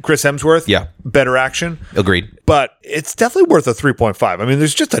with Chris Hemsworth better action. Agreed. But it's definitely worth a 3.5. I mean,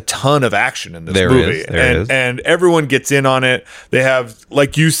 there's just a ton of action in this movie. And everyone gets in on it. They have,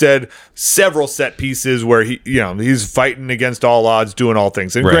 like you said, several set pieces where he's fighting against all odds, doing all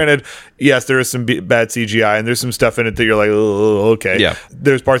things. And granted, yes, there is some bad CGI and there's some stuff in it that you're like, oh, okay. Yeah.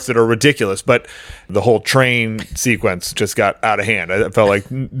 There's parts that are ridiculous, but the whole train sequence just got out of hand. I felt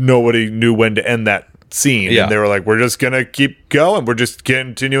like nobody knew when to end that scene, and they were like, we're just gonna keep going, we're just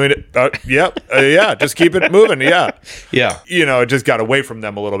continuing it, just keep it moving. It just got away from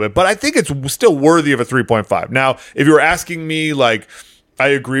them a little bit, but I think it's still worthy of a 3.5. Now, if you were asking me, like, I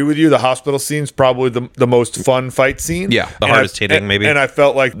agree with you, the hospital scene's probably the most fun fight scene, the hardest hitting, maybe, and I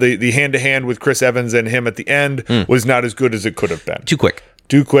felt like the hand-to-hand with Chris Evans and him at the end was not as good as it could have been. Too quick,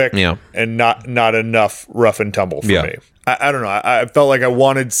 and not enough rough and tumble for me. I don't know. I felt like I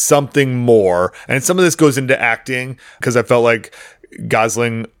wanted something more. And some of this goes into acting, because I felt like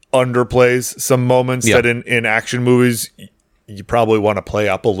Gosling underplays some moments that in action movies you probably want to play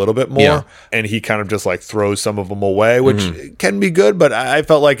up a little bit more. Yeah. And he kind of just like throws some of them away, which can be good. But I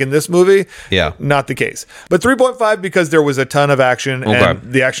felt like in this movie, not the case. But 3.5 because there was a ton of action and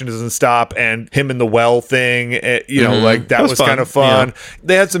the action doesn't stop. And him in the well thing, like that was kind of fun. Yeah.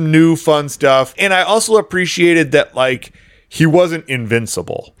 They had some new fun stuff. And I also appreciated that, like, he wasn't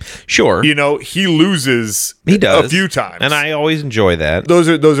invincible. Sure. He loses a few times. And I always enjoy that. Those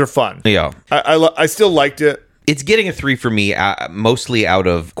are fun. Yeah. I still liked it. It's getting a 3 for me, mostly out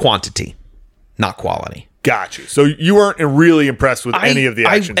of quantity, not quality. Got you. So you weren't really impressed with any of the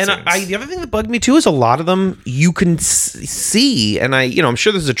action scenes. The other thing that bugged me too is a lot of them you can see, and I'm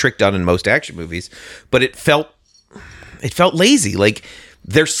sure there's a trick done in most action movies, but it felt lazy. Like,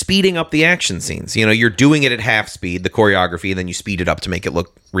 they're speeding up the action scenes. You're doing it at half speed, the choreography, and then you speed it up to make it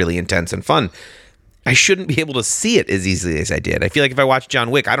look really intense and fun. I shouldn't be able to see it as easily as I did. I feel like if I watch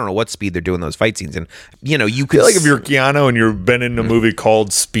John Wick, I don't know what speed they're doing those fight scenes. And, you could feel like if you're Keanu and you've been in a movie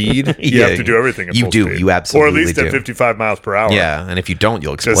called Speed, you have to do everything at full speed. You absolutely do. Or at least at 55 miles per hour. Yeah, and if you don't,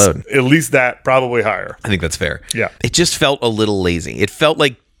 you'll explode. At least that, probably higher. I think that's fair. Yeah. It just felt a little lazy. It felt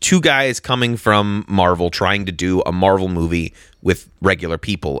like two guys coming from Marvel trying to do a Marvel movie with regular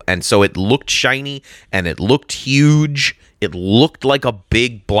people. And so it looked shiny and it looked huge. It looked like a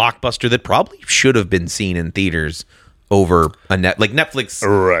big blockbuster that probably should have been seen in theaters over a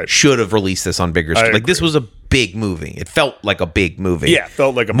Netflix should have released this on bigger screen. Like, this was a big movie. It felt like a big movie. Yeah,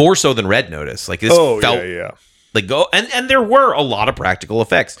 felt like more so than Red Notice. Like, this felt like and there were a lot of practical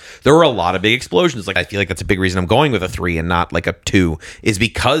effects. There were a lot of big explosions. Like, I feel like that's a big reason I'm going with a 3 and not like a 2, is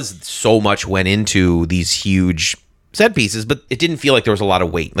because so much went into these huge set pieces, but it didn't feel like there was a lot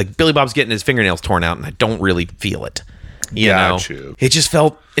of weight. Like, Billy Bob's getting his fingernails torn out, and I don't really feel it. It just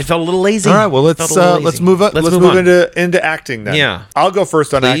felt a little lazy. All right, well, let's move on. Let's move into acting then. Yeah, I'll go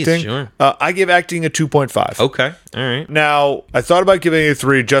first on acting. Sure. I give acting a 2.5. Okay, all right. Now, I thought about giving it a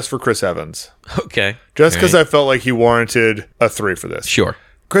 3 just for Chris Evans. Okay, just because I felt like he warranted a 3 for this. Sure.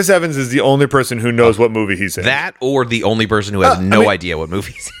 Chris Evans is the only person who knows what movie he's in. That, or the only person who has no idea what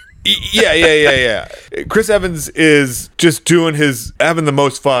movie he's in. Yeah. Chris Evans is just having the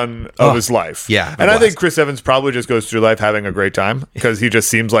most fun of his life. Yeah. And I think Chris Evans probably just goes through life having a great time, because he just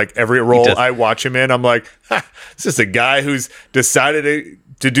seems like every role I watch him in, I'm like, it's just a guy who's decided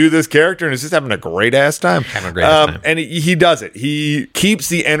to do this character and is just having a great ass time. And he does it. He keeps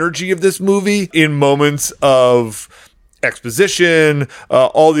the energy of this movie in moments of exposition,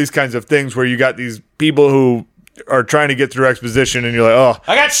 all these kinds of things where you got these people who are trying to get through exposition and you're like, oh,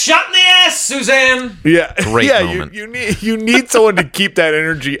 I got shot in the ass Suzanne. Yeah, Great yeah. moment. You need someone to keep that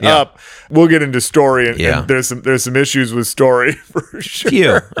energy up. We'll get into story, and there's some issues with story for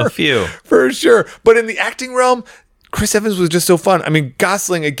sure. A few for sure. But in the acting realm, Chris Evans was just so fun. I mean,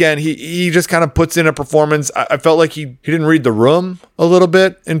 Gosling, again, he just kind of puts in a performance. I felt like he didn't read the room a little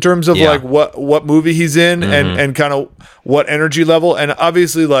bit in terms of like what movie he's in and kind of what energy level. And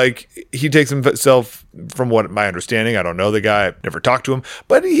obviously, like, he takes himself, from what my understanding, I don't know the guy, I've never talked to him,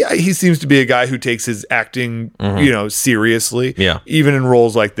 but he seems to be a guy who takes his acting, seriously. Yeah. Even in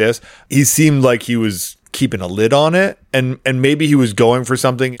roles like this. He seemed like he was keeping a lid on it, and maybe he was going for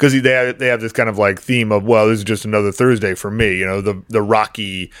something, because they have this kind of like theme of, well, this is just another Thursday for me, the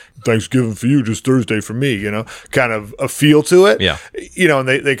Rocky Thanksgiving for you, just Thursday for me, kind of a feel to it. And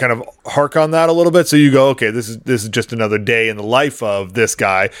they kind of hark on that a little bit, so you go, okay, this is just another day in the life of this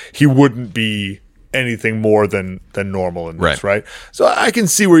guy. He wouldn't be anything more than normal in this, right? So I can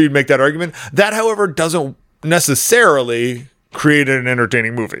see where you'd make that argument. That, however, doesn't necessarily created an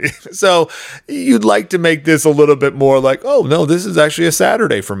entertaining movie. So you'd like to make this a little bit more like, oh no, this is actually a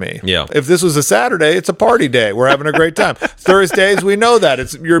Saturday for me. Yeah. If this was a Saturday, it's a party day. We're having a great time. Thursdays, we know that.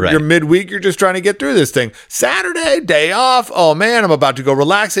 It's your midweek, you're just trying to get through this thing. Saturday, day off. Oh man, I'm about to go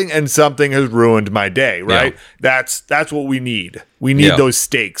relaxing and something has ruined my day, right? Yeah. That's what we need. We need those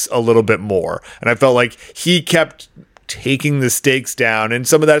stakes a little bit more. And I felt like he kept taking the stakes down, and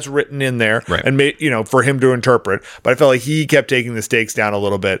some of that's written in there, and for him to interpret. But I felt like he kept taking the stakes down a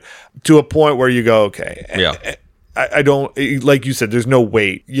little bit, to a point where you go, okay, I don't, like you said, there's no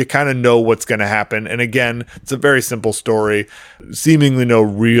weight. You kind of know what's going to happen. And again, it's a very simple story, seemingly no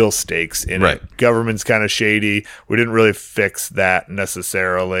real stakes in it. Government's kind of shady. We didn't really fix that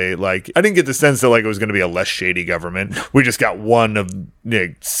necessarily. Like, I didn't get the sense that like it was going to be a less shady government. We just got one of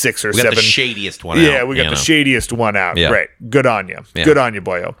 6 or 7. We got the shadiest one out. Yeah, we got the shadiest one out. Yeah. Great. Good on you. Yeah. Good on you,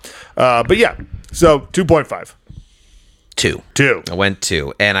 boyo. But yeah, so 2.5. 2. I went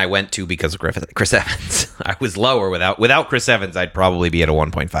 2, and I went 2 because of Chris Evans. I was lower without Chris Evans. I'd probably be at a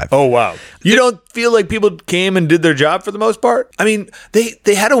 1.5. Oh wow! You don't feel like people came and did their job for the most part? I mean,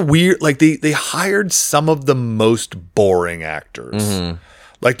 they had a weird, like they hired some of the most boring actors. Mm-hmm.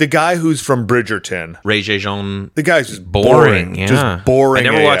 Like the guy who's from Bridgerton. Ray J. Jean. The guy's just boring. Yeah. Just boring. I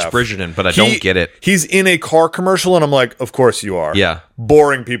never watched Bridgerton, but I don't get it. He's in a car commercial, and I'm like, of course you are. Yeah.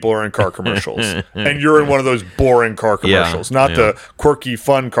 Boring people are in car commercials. And you're in one of those boring car commercials. Not the quirky,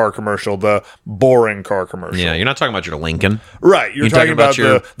 fun car commercial, the boring car commercial. Yeah, you're not talking about your Lincoln. Right. You're talking about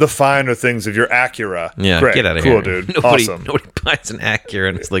the finer things of your Acura. Yeah, great. Get out of here. Cool, dude. Awesome. Nobody buys an Acura,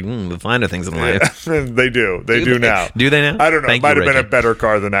 and it's like, the finer things in life. Yeah. They do. They do now. Do they now? I don't know. It might have been a better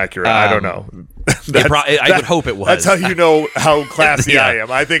car than Acura. I don't know. I would hope it was. That's how you know how classy I am.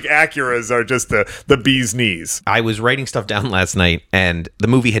 I think Acuras are just the bee's knees. I was writing stuff down last night, and the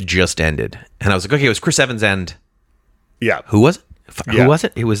movie had just ended. And I was like, okay, it was Chris Evans and... Yeah. Who was it? Who was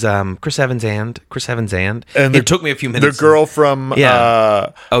it? It was Chris Evans and it took me a few minutes. The girl from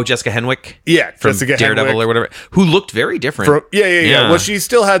Jessica Henwick. Yeah, from Jessica Daredevil Henwick. Or whatever, who looked very different. Yeah. Well, she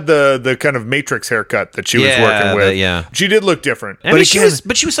still had the kind of Matrix haircut that she was working with. She did look different. I mean, she was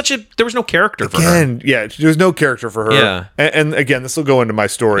such a. There was no character for her. Yeah, there was no character for her. Yeah. And again, this will go into my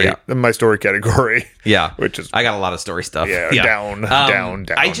story, my story category. Yeah, which is I got a lot of story stuff. Down.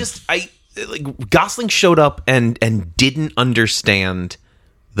 I Gosling showed up and didn't understand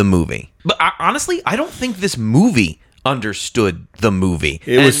the movie. But honestly, I don't think this movie understood the movie.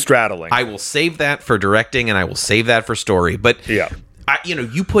 It was straddling. I will save that for directing, and I will save that for story. But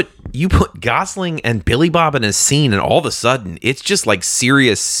you put Gosling and Billy Bob in a scene, and all of a sudden it's just like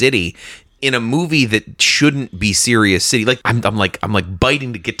Serious City in a movie that shouldn't be Serious City. Like I'm like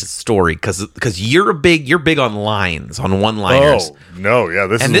biting to get to the story because you're big on lines, on one-liners. Oh no, yeah,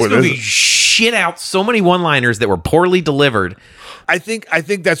 this movie shit out so many one-liners that were poorly delivered. I think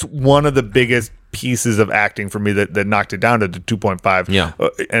that's one of the biggest pieces of acting for me that knocked it down to 2.5. Yeah.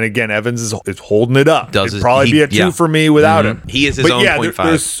 And again, Evans is holding it up. It'd probably be a 2 for me without him. He is his own 0.5.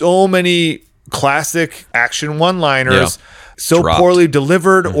 There's so many classic action one-liners. Yeah. So poorly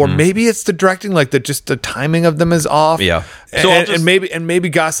delivered, or maybe it's the directing, like just the timing of them is off. Yeah. So and maybe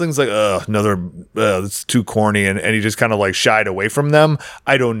Gosling's like, it's too corny, and he just kind of like shied away from them.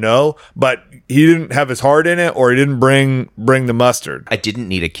 I don't know, but he didn't have his heart in it, or he didn't bring the mustard. I didn't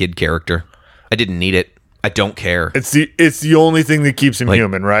need a kid character. I didn't need it. I don't care. It's the only thing that keeps him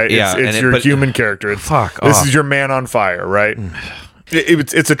human, right? Yeah, it's your human character. This is your man on fire, right?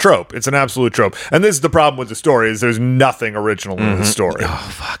 It's a trope. It's an absolute trope. And this is the problem with the story, is there's nothing original in the story. Oh,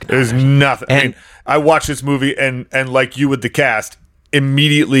 fuck. There's nothing. I mean, I watched this movie and like you with the cast,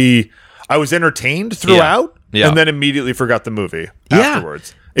 immediately I was entertained throughout and then immediately forgot the movie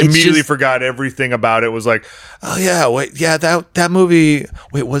afterwards. Immediately just- forgot everything about it. Was like, oh yeah, wait, yeah, that movie.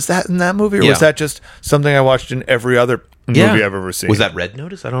 Wait, was that in that movie, or was Yeah. that just something I watched in every other movie I've ever seen? Was that Red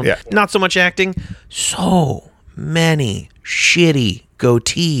Notice? I don't. Yeah. Not so much acting. So many shitty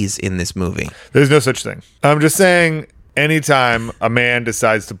goatees in this movie. There's no such thing. I'm just saying, anytime a man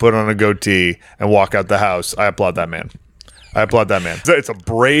decides to put on a goatee and walk out the house, I applaud that man. It's a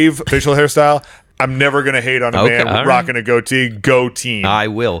brave facial hairstyle. I'm never going to hate on a Okay, man all right. rocking a goatee. Go team. I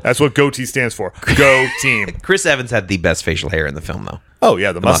will. That's what goatee stands for. Go team. Chris Evans had the best facial hair in the film, though. Oh,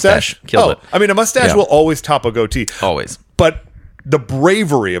 yeah, the mustache. Killed it. I mean, a mustache Yeah. will always top a goatee. Always. But the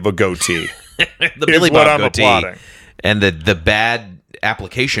bravery of a goatee The is Billy what Bob I'm goatee applauding. and the bad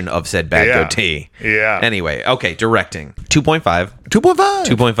application of said bad Yeah. goatee. Yeah. Anyway, okay, directing 2.5. 2.5.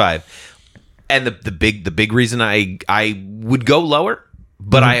 2.5. And the big reason I would go lower,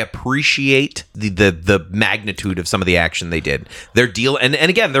 but Mm-hmm. I appreciate the magnitude of some of the action they did. Their deal, and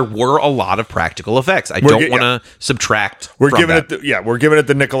again, there were a lot of practical effects. I don't want to subtract. We're from giving that. we're giving it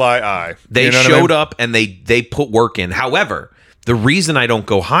the Nikolai eye. They You know what I showed mean? up and they put work in. However, the reason I don't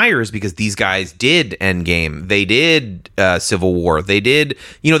go higher is because these guys did Endgame. They did Civil War. They did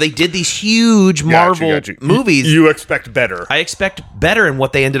these huge Marvel Gotcha. movies. You expect better. I expect better, and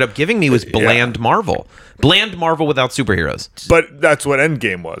what they ended up giving me was bland Marvel. Bland Marvel without superheroes. But that's what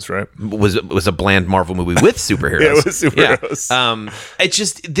Endgame was, right? Was a bland Marvel movie with superheroes. Yeah, it was superheroes. Yeah. It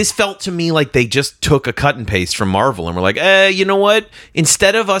just, this felt to me like they just took a cut and paste from Marvel and were like, you know what?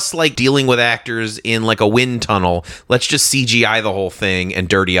 Instead of us like dealing with actors in like a wind tunnel, let's just CGI the whole thing and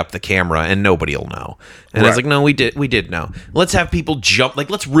dirty up the camera and nobody will know. And I was Right. like, no, we did know. Let's have people jump,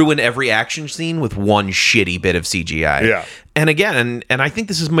 like let's ruin every action scene with one shitty bit of CGI. Yeah. And again, and I think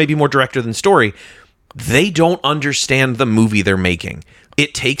this is maybe more director than story, they don't understand the movie they're making.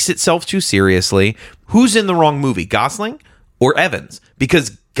 It takes itself too seriously. Who's in the wrong movie, Gosling or Evans?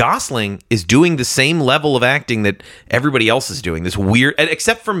 Because Gosling is doing the same level of acting that everybody else is doing. This weird,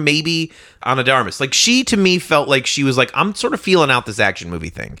 except for maybe Ana de Armas. Like, she to me felt like she was like, I'm sort of feeling out this action movie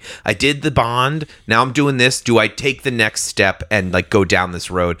thing. I did the Bond. Now I'm doing this. Do I take the next step and like go down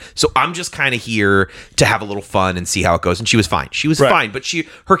this road? So I'm just kind of here to have a little fun and see how it goes. And she was fine. She was fine. But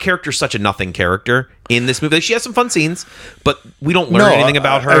her character's such a nothing character in this movie. Like, she has some fun scenes, but we don't learn anything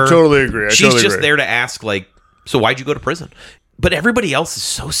about her. I totally agree. She's just there to ask, like, so why'd you go to prison? But everybody else is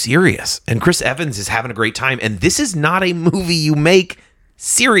so serious, and Chris Evans is having a great time. And this is not a movie you make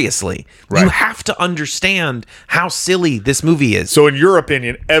seriously. Right. You have to understand how silly this movie is. So in your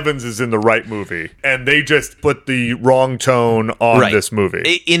opinion, Evans is in the right movie, and they just put the wrong tone on Right. this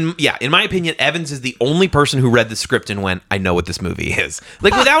movie. In my opinion, Evans is the only person who read the script and went, I know what this movie is.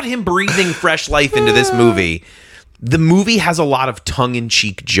 Like, without him breathing fresh life into this movie, the movie has a lot of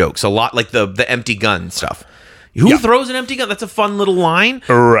tongue-in-cheek jokes, a lot like the empty gun stuff. Who throws an empty gun? That's a fun little line.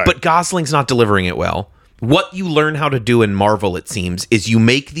 Right. But Gosling's not delivering it well. What you learn how to do in Marvel, it seems, is you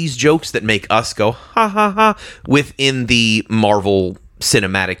make these jokes that make us go, ha ha ha, within the Marvel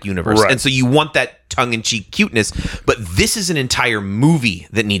cinematic universe. Right. And so you want that tongue-in-cheek cuteness, but this is an entire movie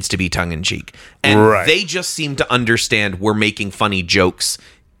that needs to be tongue-in-cheek. And Right. they just seem to understand we're making funny jokes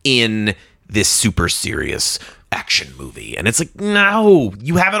in this super serious action movie. And it's like, no,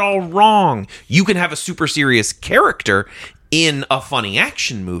 you have it all wrong. You can have a super serious character in a funny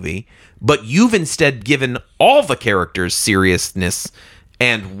action movie, but you've instead given all the characters seriousness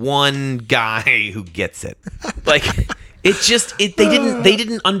and one guy who gets it. Like, it just they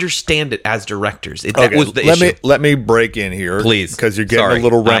didn't understand it as directors. That was the issue. Let me break in here, Please, because you're getting Sorry. a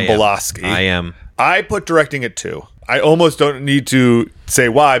little I am. Rambolowski. I am. I put directing at 2. I almost don't need to say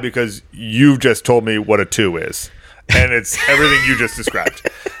why, because you've just told me what a 2 is, and it's everything you just described.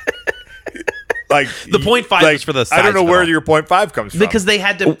 Like The 0.5 was for the I don't size know of it where all. your 0.5 comes from, Because they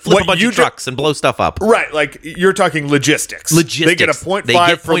had to What flip a bunch you of trucks and blow stuff up. right? Like, you're talking logistics. Logistics. They get a 0.5 They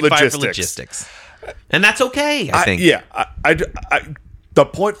get for 0.5 logistics. And that's okay, I think. The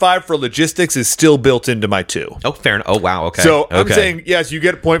 0.5 for logistics is still built into my 2. Oh, fair enough. Oh, wow. Okay. So I'm Okay. saying, yes, you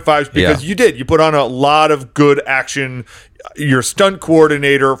get 0.5s because Yeah. you put on a lot of good action. Your stunt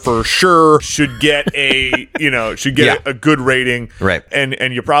coordinator for sure should get a Yeah. a good rating, Right. And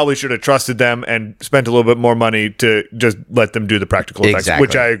you probably should have trusted them and spent a little bit more money to just let them do the practical effects, Exactly.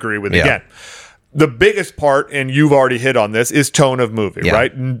 which I agree with. Yeah. Again, the biggest part, and you've already hit on this, is tone of movie, Yeah.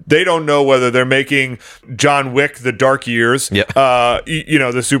 right? They don't know whether they're making John Wick, the dark years, Yeah.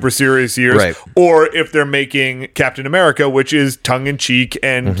 The super serious years, Right. or if they're making Captain America, which is tongue in cheek,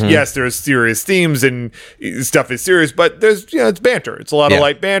 and Mm-hmm. yes, there's serious themes and stuff is serious, but there's it's banter. It's a lot of Yeah.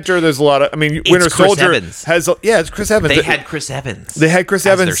 light banter. There's a lot of, Winter Chris Soldier Evans. it's Chris Evans. They had Chris Evans. They had Chris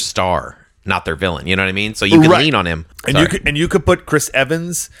as Evans. their star. not their villain. You know what I mean? So you can Right. lean on him. And you could put Chris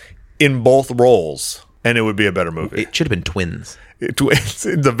Evans in both roles, and it would be a better movie. It should have been twins. It's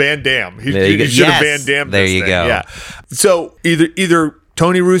the Van Damme. He There you go. should have Yes. Van Damme. There this you thing. go. Yeah. So either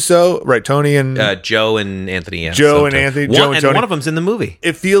Tony Russo, right? Tony and Joe and Anthony. Yeah, Joe and sometimes. Anthony, One, Joe and and Tony. one of them's in the movie.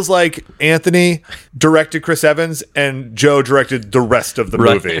 it feels like Anthony directed Chris Evans and Joe directed the rest of the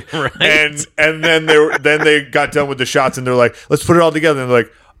Right. movie. Right. And then they got done with the shots and they're like, let's put it all together. And they're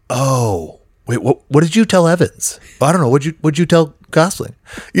like, oh, wait, what did you tell Evans? I don't know. What'd you tell Gosling?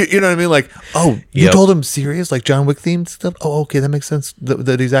 You know what I mean? Like, oh, you Yep. told him serious, like John Wick themed stuff? Oh, okay, that makes sense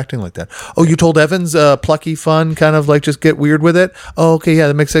that he's acting like that. Oh, you told Evans plucky, fun, kind of like just get weird with it? Oh, okay, yeah,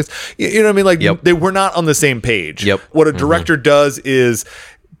 that makes sense. You know what I mean? Like, Yep. they were not on the same page. Yep. What a director does is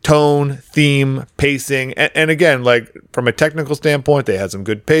tone, theme, pacing, and again, like from a technical standpoint, they had some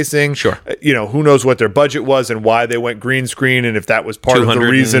good pacing. Sure. You know, who knows what their budget was and why they went green screen, and if that was part of the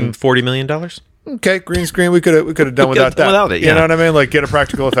reason. $240 million. Okay, green screen, we could have done without that. Without it, You yeah. know what I mean? Like, get a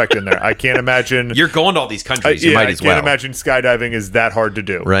practical effect in there. I can't imagine. You're going to all these countries. You Yeah, might I as can't well. imagine skydiving is that hard to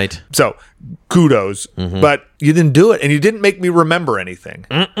do. Right. So, kudos, but you didn't do it, and you didn't make me remember anything.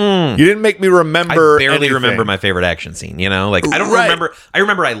 You didn't make me remember. I barely anything. remember my favorite action scene. You know, like I don't Right. remember. I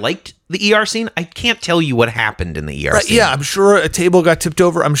remember I liked the ER scene. I can't tell you what happened in the ER scene. Yeah, I'm sure a table got tipped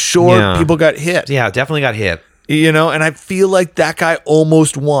over. I'm sure Yeah. people got hit. Yeah, definitely got hit. You know, and I feel like that guy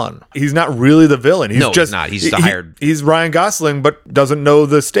almost won. He's not really the villain. He's No, he's just not. He's just a hired- He's Ryan Gosling, but doesn't know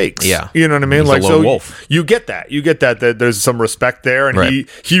the stakes. Yeah. You know what I mean? He's a Like, lone so wolf. you get that. You get that there's some respect there, and Right.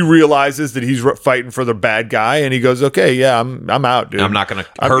 he realizes that he's fighting for the bad guy, and he goes, "Okay, yeah, I'm out, dude. I'm not gonna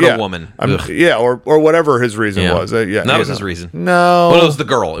hurt a woman." Ugh. Yeah, or whatever his reason Yeah. was. Yeah, That you was know. his reason. No, Well, it was the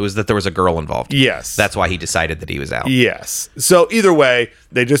girl. It was that there was a girl involved. yes, That's why he decided that he was out. yes. So either way,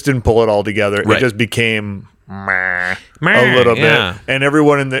 they just didn't pull it all together. Right. It just became a Meh, little yeah. bit, and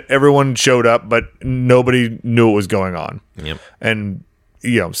everyone showed up, but nobody knew what was going on. Yep. And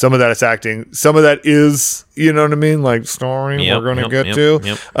you know, some of that is acting, some of that is, you know what I mean, like story. Yep, we're going to yep, get yep, to,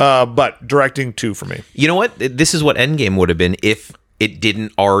 yep. but directing too for me. You know what? This is what Endgame would have been if it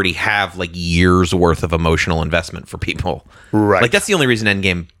didn't already have like years worth of emotional investment for people. Right. Like that's the only reason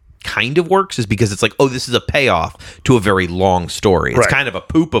Endgame kind of works is because it's like, oh, this is a payoff to a very long story. It's Right. kind of a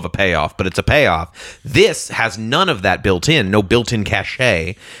poop of a payoff, but it's a payoff. This has none of that built in, no built-in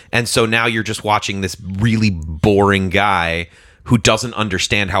cachet. And so now you're just watching this really boring guy who doesn't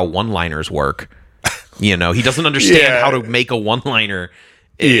understand how one-liners work. You know, he doesn't understand Yeah. how to make a one-liner.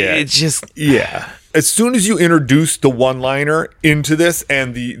 Yeah. It's just Yeah. As soon as you introduce the one-liner into this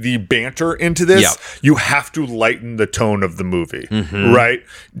and the banter into this, Yep. you have to lighten the tone of the movie, Mm-hmm. right?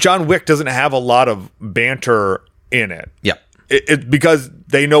 John Wick doesn't have a lot of banter in it. Yep. It because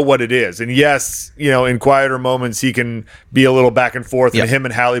they know what it is. And yes, you know, in quieter moments, he can be a little back and forth, Yep. and him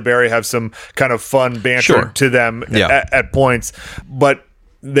and Halle Berry have some kind of fun banter Sure. to them Yeah. at points. But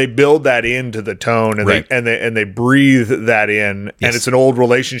they build that into the tone, and Right. they breathe that in, Yes. and it's an old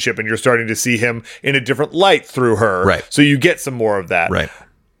relationship, and you're starting to see him in a different light through her. Right. So you get some more of that. Right.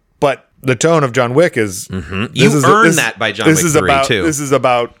 But the tone of John Wick is You earn that by John this Wick is 3 about, too. This is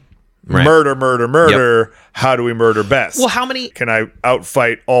about Right. murder. How do we murder best? Well, how many? Can I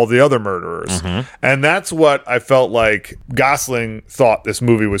outfight all the other murderers? Mm-hmm. And that's what I felt like Gosling thought this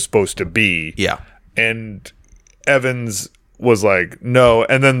movie was supposed to be. Yeah. And Evans was like, no.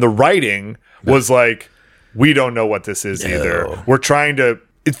 And then the writing was like, we don't know what this is either. We're trying to,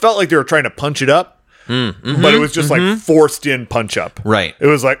 it felt like they were trying to punch it up. But it was just like forced in punch up. Right. It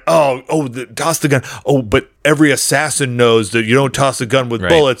was like, toss the gun. Oh, but every assassin knows that you don't toss a gun with Right.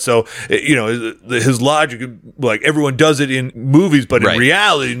 bullets. So, you know, his logic, like everyone does it in movies, but Right. in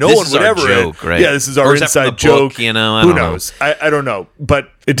reality, no This one is would our ever. joke, right? Yeah, this is Or our is that from inside the book, joke. you know? I Who don't know. knows? I don't know. But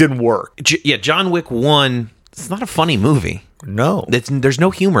it didn't work. Yeah, John Wick 1, it's not a funny movie. No. There's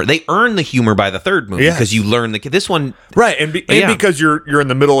no humor. They earn the humor by the third movie Yes. because you learn this one. Right, and yeah. because you're in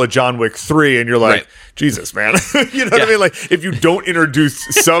the middle of John Wick 3, and you're like, Right. Jesus, man, you know what Yeah. I mean? Like, if you don't introduce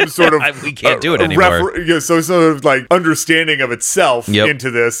some sort of We can't do it anymore. so sort of like understanding of itself Yep. into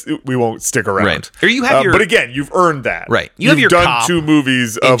this, we won't stick around. Right. Or you have your- but again, you've earned that. Right. You You've have your done cop 2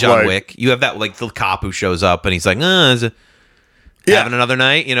 movies In of John like, Wick, you have that like the cop who shows up and he's like, Yeah. having another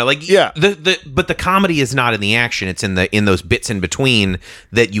night, you know, like Yeah. but the comedy is not in the action; it's in those bits in between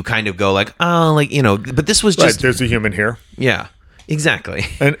that you kind of go like, oh, like you know. But this was right, just there's a human here. yeah, exactly.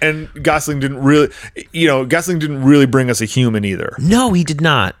 And Gosling didn't really bring us a human either. No, he did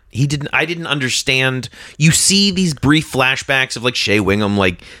not. He didn't. I didn't understand. You see these brief flashbacks of like Shea Wingham,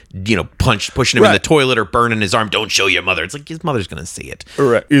 like you know, pushing him in Right. the toilet or burning his arm. Don't show your mother. It's like his mother's gonna see it,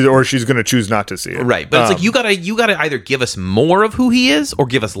 Right. Or she's going to choose not to see it. right? But it's like you gotta either give us more of who he is or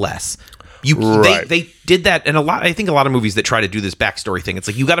give us less. Right. They did that, and I think a lot of movies that try to do this backstory thing, it's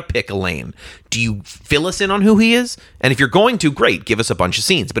like, you got to pick a lane. Do you fill us in on who he is? And if you're going to, great, give us a bunch of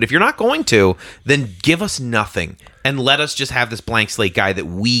scenes. But if you're not going to, then give us nothing. And let us just have this blank slate guy that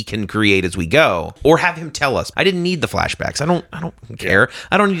we can create as we go, or have him tell us. I didn't need the flashbacks. I don't care.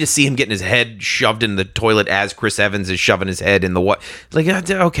 I don't need to see him getting his head shoved in the toilet as Chris Evans is shoving his head in the what. Like,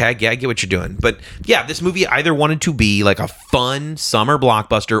 okay, I get what you're doing. But yeah, this movie either wanted to be like a fun summer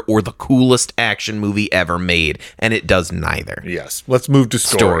blockbuster or the coolest action movie ever made, and it does neither. Yes. Let's move to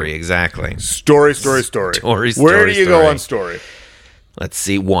story. Exactly. Story. Where do you go on story? Let's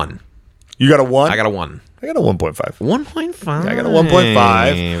see. 1. You got a 1? I got a 1. I got a 1.5. 1.5. I got a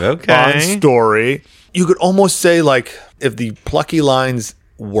 1.5. Okay. On story. You could almost say, like, if the plucky lines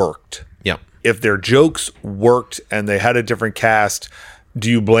worked, Yeah. if their jokes worked and they had a different cast,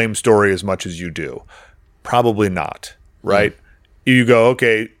 do you blame story as much as you do? Probably not, right? You go,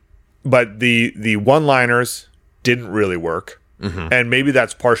 okay, but the one-liners didn't really work. And maybe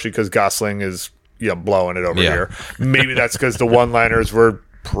that's partially because Gosling is blowing it over here. Maybe that's because the one-liners were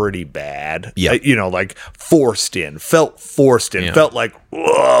pretty bad. Yeah. Like felt forced in. Felt like,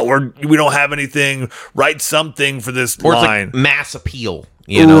 we don't have anything. Write something for this Or line. it's like mass appeal.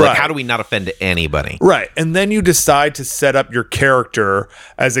 Like, Right. how do we not offend anybody? Right. And then you decide to set up your character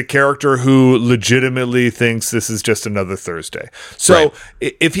as a character who legitimately thinks this is just another Thursday. So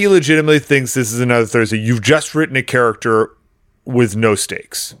if he legitimately thinks this is another Thursday, you've just written a character with no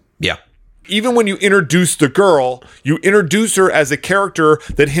stakes. Yeah. Even when you introduce the girl, you introduce her as a character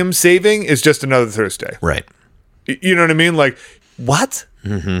that him saving is just another Thursday. Right. You know what I mean? Like, what?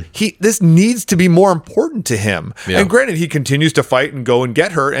 This needs to be more important to him. Yeah. And granted, he continues to fight and go and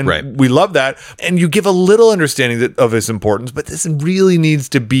get her, and Right. we love that. And you give a little understanding of his importance, but this really needs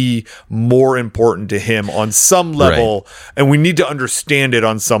to be more important to him on some level, and we need to understand it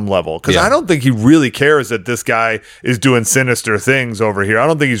on some level. Because Yeah. I don't think he really cares that this guy is doing sinister things over here. I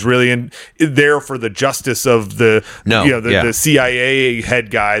don't think he's really there for the justice of the the CIA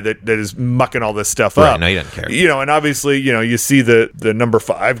head guy that is mucking all this stuff Right. up. No, he doesn't care. And obviously, you see the number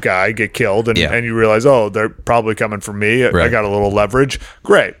 5 guy get killed, and you realize, they're probably coming for me. I got a little leverage.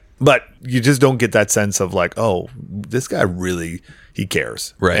 Great. But you just don't get that sense of like, this guy really, he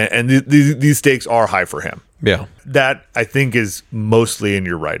cares. Right. And these stakes are high for him. Yeah. That, I think, is mostly in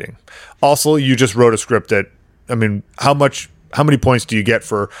your writing. Also, you just wrote a script that, how many points do you get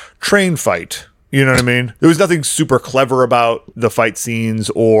for train fight? You know what I mean? There was nothing super clever about the fight scenes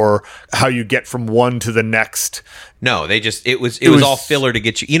or how you get from one to the next. No, it was all filler to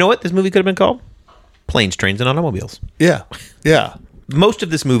get you. You know what this movie could have been called? Planes, Trains, and Automobiles. Yeah. Yeah. Most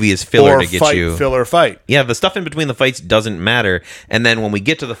of this movie is filler Or to get fight, you. filler, fight. Yeah, the stuff in between the fights doesn't matter. And then when we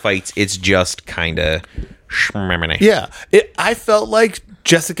get to the fights, it's just kind of schmeminy. Yeah. I felt like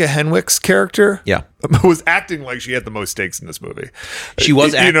Jessica Henwick's character was acting like she had the most stakes in this movie. She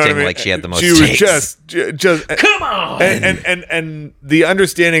was acting what I mean? like she had the most She stakes. was just Come on! and the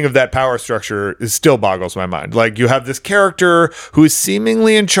understanding of that power structure still boggles my mind. Like, you have this character who is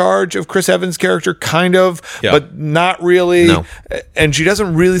seemingly in charge of Chris Evans' character, kind of, but not really. No. And she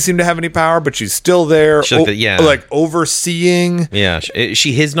doesn't really seem to have any power, but she's still there, like overseeing. Yeah,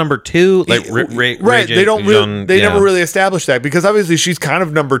 she his number 2, like Right. They never really established that, because obviously she's kind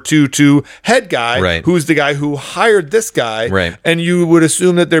of number 2 to head guy, who's the guy who hired this guy. Right. And you would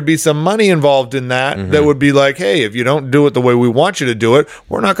assume that there'd be some money involved in that that would be like, hey, if you don't do it the way we want you to do it,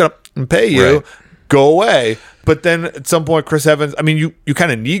 we're not going to pay you. Right. Go away. But then at some point, Chris Evans, you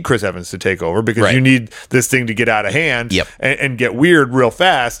kind of need Chris Evans to take over, because you need this thing to get out of hand and get weird real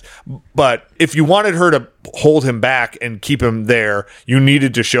fast. But if you wanted her to hold him back and keep him there, you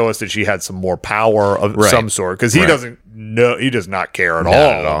needed to show us that she had some more power of some sort, because he does not care at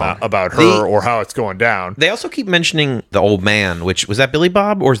all about her or how it's going down. They also keep mentioning the old man, which was that Billy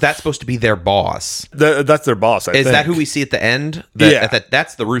Bob, or is that supposed to be their boss? That's their boss, I think. Is that who we see at the end?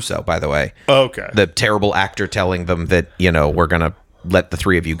 That's the Russo, by the way. Okay. The terrible actor telling them that, we're going to let the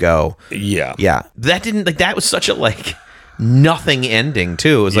 3 of you go. Yeah. Yeah. That was such a, nothing ending,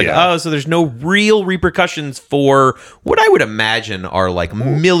 too. It was like, so there's no real repercussions for what I would imagine are,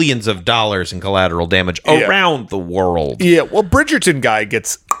 millions of dollars in collateral damage around the world. Yeah. Well, Bridgerton guy,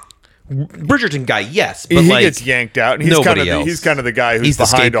 yes, but he gets yanked out, and he's kind of the guy who's the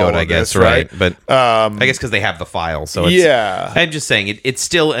behind scapegoat, all of I guess, this, right? But I guess because they have the file, so it's, I'm just saying it's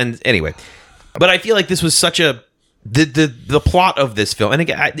still, and anyway, but I feel like this was such a the plot of this film, and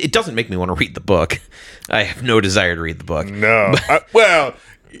again, it doesn't make me want to read the book. I have no desire to read the book. No, well,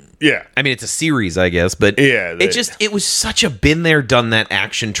 Yeah. I mean, it's a series, I guess, but Yeah, it was such a been there, done that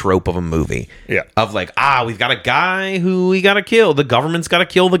action trope of a movie. Yeah. Of like, we've got a guy who we got to kill. The government's got to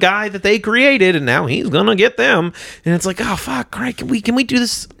kill the guy that they created, and now he's going to get them. And it's like, oh, fuck, right, can we do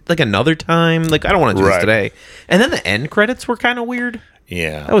this like another time? Like, I don't want to do this today. And then the end credits were kind of weird.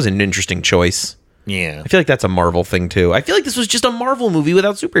 Yeah. That was an interesting choice. Yeah. I feel like that's a Marvel thing too. I feel like this was just a Marvel movie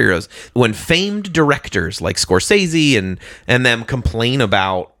without superheroes. When famed directors like Scorsese and them complain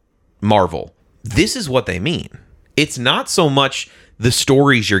about Marvel, this is what they mean. It's not so much the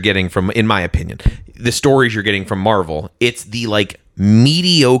stories you're getting from, in my opinion, the stories you're getting from Marvel. It's the like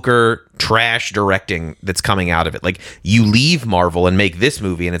mediocre trash directing that's coming out of it. Like, you leave Marvel and make this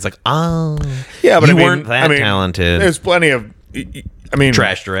movie, and it's like, yeah, but you weren't that talented. There's plenty of,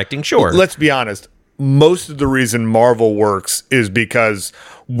 trash directing, sure. Let's be honest. Most of the reason Marvel works is because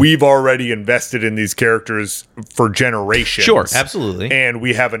we've already invested in these characters for generations. Sure, absolutely. And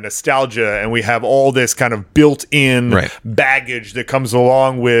we have a nostalgia, and we have all this kind of built-in baggage that comes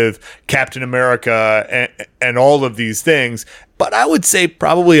along with Captain America and all of these things. But I would say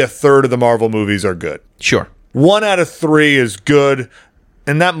probably a third of the Marvel movies are good. Sure. 1 out of 3 is good.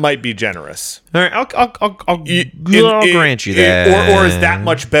 And that might be generous. All right, I'll grant you that. Or is that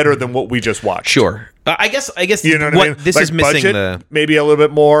much better than what we just watched? Sure. I guess you know what I mean? This like is missing budget, maybe a little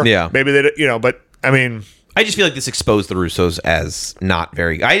bit more. Yeah. Maybe they, but I mean, I just feel like this exposed the Russos as not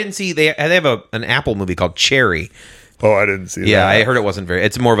very. I didn't see they have an Apple movie called Cherry. Oh, I didn't see that. Yeah, I heard it wasn't very.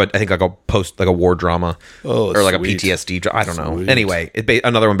 It's more of a, I think, like a war drama, or like sweet. a PTSD. I don't know. Anyway,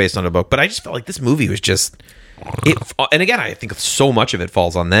 another one based on a book. But I just felt like this movie was just. And again, I think so much of it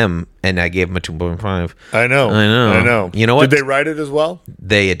falls on them, and I gave them a 2.5. I know. You know what? Did they write it as well?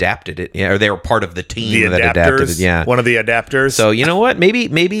 They adapted it, or they were part of the team that adapted it. Yeah, one of the adapters. So you know what? Maybe.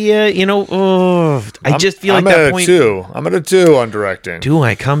 I just feel like that point. I'm at a 2 on directing. Do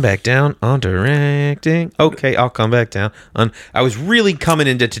I come back down on directing? Okay, I'll come back down on. I was really coming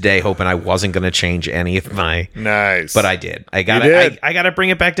into today hoping I wasn't going to change any of my. Nice, but I did. I gotta bring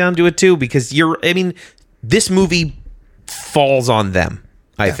it back down to a 2 because this movie falls on them,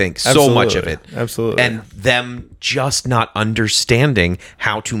 I think, so much of it. Absolutely. And them just not understanding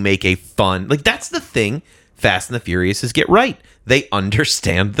how to make a fun... Like, that's the thing Fast and the Furious is get right. They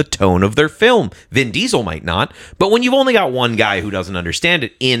understand the tone of their film. Vin Diesel might not, but when you've only got one guy who doesn't understand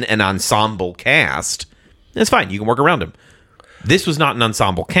it in an ensemble cast, it's fine. You can work around him. This was not an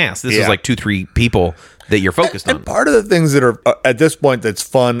ensemble cast. This was like 2-3 people that you're focused on. And part of the things that are, at this point, that's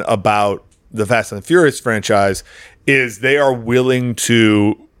fun about the Fast and the Furious franchise is they are willing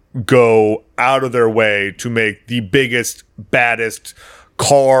to go out of their way to make the biggest, baddest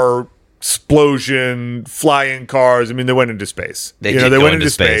car explosion, flying cars. I mean, they went into space. They went into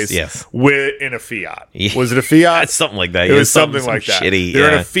space. Yes, in a Fiat. Was it a Fiat? Something like that. It was something like that. Shitty.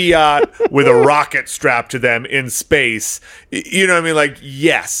 They're in a Fiat with a rocket strapped to them in space. You know what I mean? Like,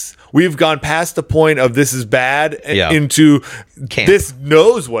 yes. We've gone past the point of this is bad into Camp. This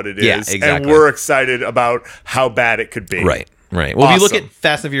knows what it is, exactly. and we're excited about how bad it could be. Right. Well, if you look at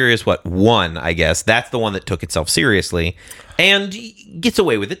Fast and Furious, 1, I guess, that's the one that took itself seriously and gets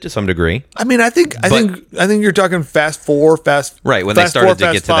away with it to some degree. I mean, I think you're talking Fast 4, Fast right when Fast they started 4,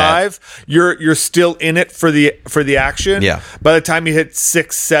 to get to 5, that. You're still in it for the action. Yeah. By the time you hit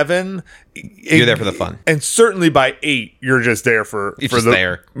 6, 7. You're there for the fun, and certainly by 8, you're just there for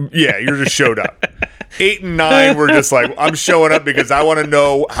there. Yeah, you're just showed up. 8 and 9, we're just like, I'm showing up because I want to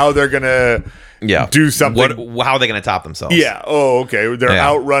know how they're gonna do something. How are they gonna top themselves? Yeah. Oh, okay. They're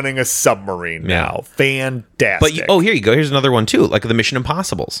outrunning a submarine now. Fantastic. But here you go. Here's another one too. Like the Mission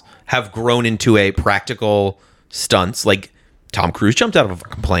Impossibles have grown into a practical stunts. Like Tom Cruise jumped out of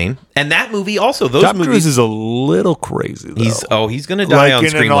a plane, and that movie also. Tom Cruise is a little crazy. Though. He's gonna die on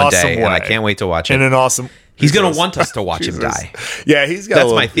screen one day, and I can't wait to watch it. In an awesome. He's going to want us to watch him die. Yeah, he's got.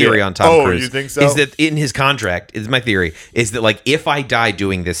 That's my theory on Tom Cruise. Oh, you think so? Is that in his contract? Is my theory is that like if I die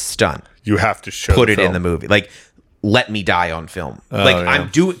doing this stunt, you have to put it in the movie. Like, let me die on film. I'm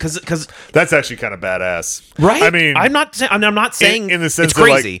doing because that's actually kind of badass, right? I mean, I'm not saying in the sense it's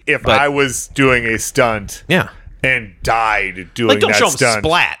crazy. Like, if I was doing a stunt, and died doing don't that show stunt, them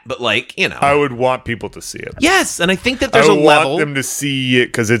splat, but I would want people to see it. Yes, and I think that there's a level. I want them to see it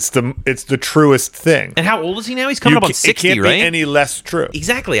because it's the truest thing. And how old is he now? He's coming up on 60, it can't right? Be any less true.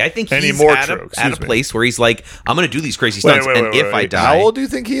 Exactly. I think he's at a place where he's like, I'm going to do these crazy stunts, and if I die, how old do you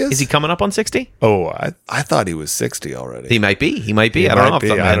think he is? Is he coming up on 60? Oh, I thought he was 60 already. He might be. I don't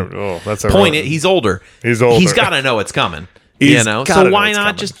know. I don't know. That's point. He's older. He's older. He's got to know it's coming. So why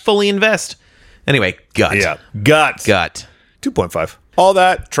not just fully invest? Anyway, gut. Yeah, gut. 2.5. All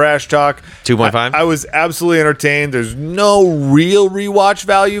that trash talk. 2.5? I was absolutely entertained. There's no real rewatch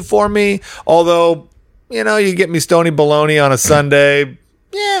value for me. Although, you get me Stony Baloney on a Sunday.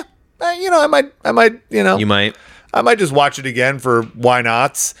 Yeah. I might, You might. I might just watch it again for why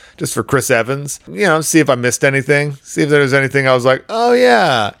nots, just for Chris Evans. See if I missed anything. See if there's anything I was like, oh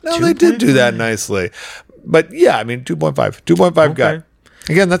yeah, no, they did do that nicely. But yeah, I mean, 2.5, 2.5 gut.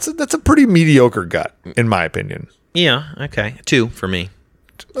 Again, that's a pretty mediocre gut in my opinion. Yeah. Okay. 2 for me.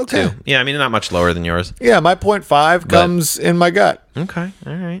 Okay. 2. Yeah. I mean, not much lower than yours. Yeah, my 0.5 comes in my gut. Okay.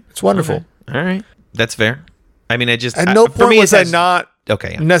 All right. It's wonderful. All right. That's fair. I mean, At no for point me, was I not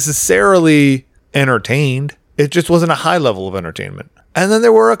Okay. Yeah. necessarily entertained. It just wasn't a high level of entertainment. And then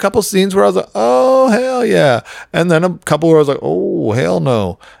there were a couple scenes where I was like, oh, hell yeah. And then a couple where I was like, oh, hell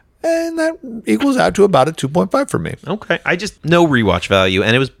no. And that equals out to about a 2.5 for me. Okay. I just, no rewatch value,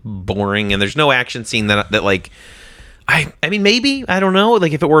 and it was boring, and there's no action scene that like, I mean, maybe, I don't know,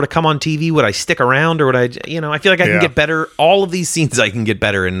 like if it were to come on TV, would I stick around, or would I feel like I can get better, all of these scenes I can get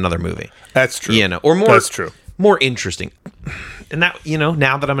better in another movie. That's true. Or more. That's true. More interesting. And that,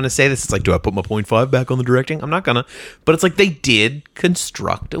 now that I'm going to say this, it's like, do I put my 0.5 back on the directing? I'm not going to. But it's like they did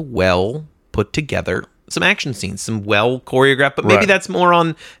construct a well put together, some action scenes, some well choreographed, but maybe that's more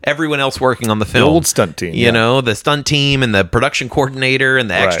on everyone else working on the film. The old stunt team. The stunt team and the production coordinator and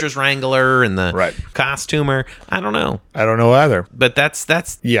the extras wrangler and the costumer. I don't know. I don't know either. But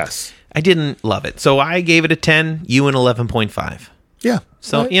that's yes. I didn't love it. So I gave it a 10, you an 11.5. Yeah.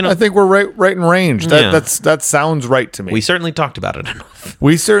 So, I think we're right in range. That sounds right to me. We certainly talked about it enough.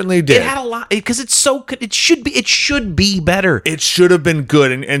 We certainly did. It had a lot because it's so good. It should be better. It should have been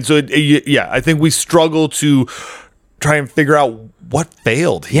good, and so I think we struggle to try and figure out what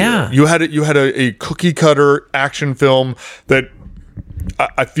failed here. Yeah. You had a cookie cutter action film that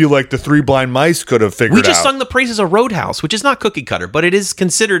I feel like the Three Blind Mice could have figured out. We just sung the praises of Roadhouse, which is not cookie cutter, but it is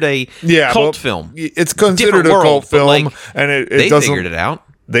considered a cult film. It's considered a cult film, and they figured it out.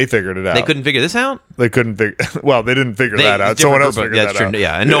 They figured it out. They couldn't figure this out? They couldn't figure... Well, they didn't figure that out. Someone else figured that out.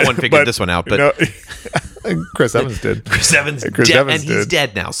 Yeah, and no one figured this one out. But Chris Evans did. Chris Evans and he's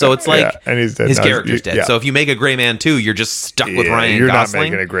dead now. So it's like and he's dead his now. character's dead. So if you make a Gray Man 2, you're just stuck with Ryan you're Gosling. You're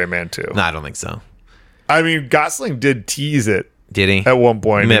not making a Gray Man 2. No, I don't think so. I mean, Gosling did tease it. Did he? At one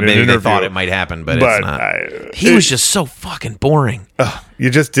point. Maybe they thought it might happen, but it's not. He was just so fucking boring. You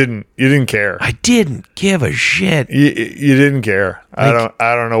didn't care. I didn't give a shit. You didn't care. I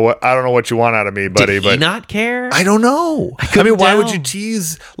don't know what you want out of me, buddy. Did he not care? I don't know. I mean, why would you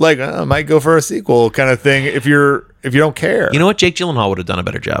tease like I might go for a sequel kind of thing if you don't care? You know what? Jake Gyllenhaal would have done a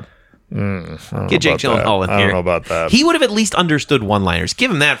better job. Get Jake Gyllenhaal in here. I don't know about that. He would have at least understood one-liners. Give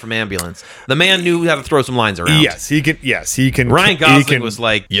him that from Ambulance. The man knew how to throw some lines around. Yes, he can. Ryan Gosling was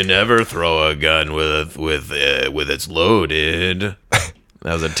like, "You never throw a gun with it's loaded."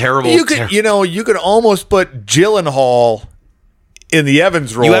 That was a terrible. You could almost put Gyllenhaal in the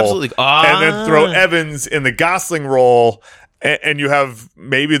Evans role. You absolutely and then throw Evans in the Gosling role. And you have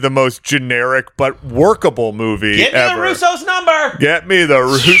maybe the most generic but workable movie Get me ever. the Russo's number. Get me the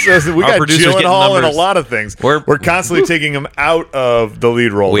Russo's. We got Gyllenhaal in a lot of things. We're constantly taking him out of the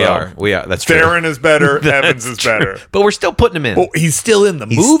lead role. We are. That's true. Theron is better. Evans is better. But we're still putting him in. Well, he's still in the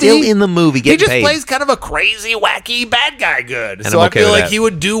movie. He's still in the movie. He just plays kind of a crazy, wacky bad guy good. And so I'm okay I feel with like that. he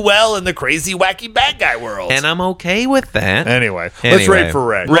would do well in the crazy, wacky bad guy world. And I'm okay with that. Anyway, let's rate for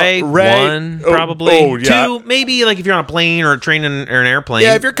Ray. Ray 1, probably. Oh, yeah. 2, maybe like if you're on a plane or a train or an airplane.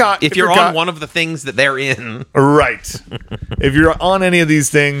 Yeah, if you're on one of the things that they're in. Right. If you're on any of these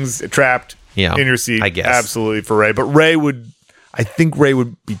things trapped in your seat, I guess. Absolutely for Ray. But I think Ray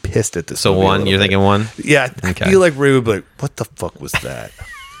would be pissed at this. So movie 1, you're thinking 1? Yeah, I feel like Ray would be like, what the fuck was that?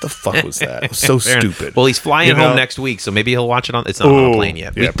 The fuck was that? It was so stupid. Well, he's flying home next week, so maybe he'll watch it on. It's not on a plane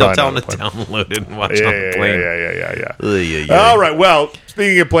yet. Yeah, Don't tell him to download it and watch it on the plane. Yeah. All right. Well,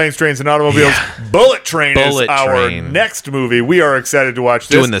 speaking of planes, trains, and automobiles, Bullet Train is our next movie. We are excited to watch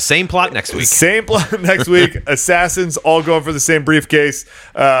this. Doing the same plot next week. Same plot next week. Assassins all going for the same briefcase.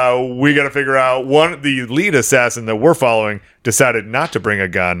 We got to figure out the lead assassin that we're following decided not to bring a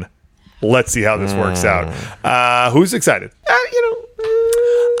gun. Let's see how this works out. Who's excited?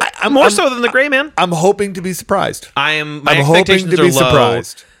 I'm more so than the Gray Man. I'm hoping to be surprised. I'm hoping to be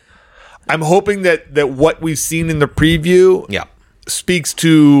surprised. I'm hoping that what we've seen in the preview speaks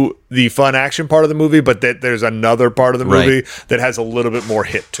to the fun action part of the movie, but that there's another part of the movie that has a little bit more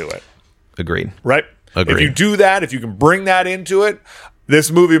hit to it. Agreed. Right? Agreed. If you do that, if you can bring that into it, this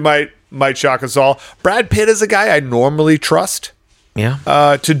movie might shock us all. Brad Pitt is a guy I normally trust.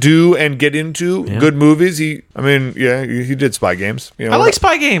 Yeah. To do and get into good movies. He did Spy Games. I like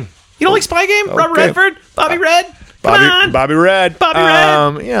Spy Game. You don't like Spy Game? Robert Redford? Bobby Red? Bobby Red.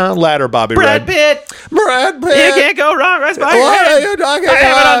 Ladder Bobby Brad Red. Pitt. Brad Pitt. You can't go wrong. Right, What are you talking I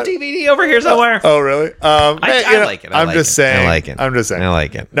have about? it on DVD over here somewhere. Oh, really? I like it. I'm just saying. I like it. I'm just saying. I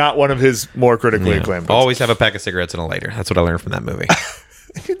like it. Not one of his more critically acclaimed. Always have a pack of cigarettes and a lighter. That's what I learned from that movie.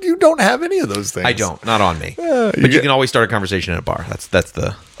 You don't have any of those things. I don't. Not on me. But you can always start a conversation at a bar. That's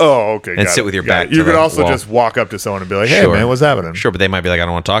the... Oh, okay. And sit with your back You to could the also wall. just walk up to someone and be like, "Hey, Sure. man, what's happening?" Sure, but they might be like, I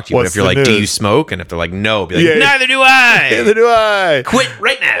don't want to talk to you. But What's if you're the like, do news? you smoke? And if they're like, no, be like, Yeah. neither do I. Neither do I. Quit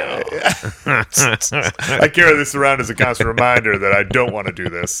right now. I carry this around as a constant reminder that I don't want to do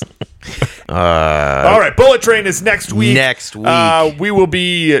this. All right, Bullet Train is next week. Next week. We will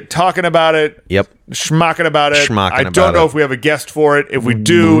be talking about it. Yep. Schmocking about it. Schmocking I about don't know it. if we have a guest for it. If we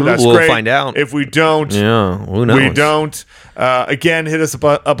do, that's We'll great. find out. If we don't, Yeah, who knows? we don't. Again, hit us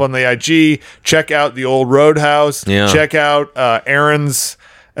up on the IG. Check out the old Roadhouse. Yeah. Check out Aaron's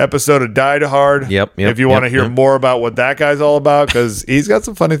episode of Die Hard. Yep, if you want to hear more about what that guy's all about, because he's got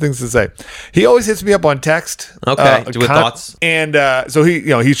some funny things to say. He always hits me up on text. Okay, with thoughts. And so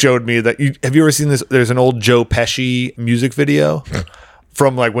he showed me that. Have you ever seen this? There's an old Joe Pesci music video.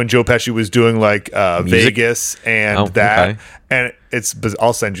 From like when Joe Pesci was doing like Vegas and that, okay. and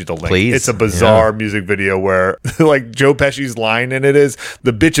I'll send you the link. Please. It's a bizarre music video where like Joe Pesci's line in it is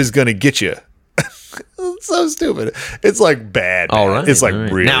 "the bitch is gonna get you." It's so stupid. It's like bad. All right. It's like all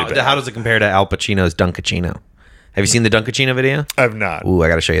right. really Now, bad. how does it compare to Al Pacino's Dunkachino? Have you seen the Dunkachino video? I've not. Ooh, I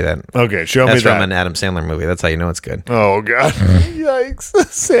got to show you that. Okay, show That's me that. from an Adam Sandler movie. That's how you know it's good. Oh god! Yikes,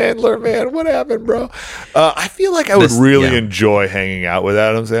 Sandler, man, what happened, bro? I feel like I would really enjoy hanging out with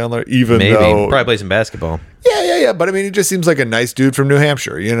Adam Sandler, even Maybe. though Probably play some basketball. Yeah. But I mean, he just seems like a nice dude from New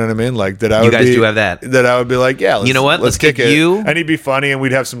Hampshire. You know what I mean? Like that. You guys do have that. That I would be like, yeah. You know what? Let's Kick kick it. you. And he'd be funny, and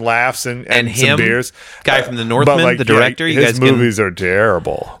we'd have some laughs and some him, beers. guy from the Northman, But, like, the director. You his guys can- movies are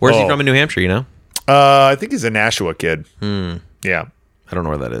terrible. Where's he from in New Hampshire? You know? I think he's a Nashua kid. Yeah. I don't know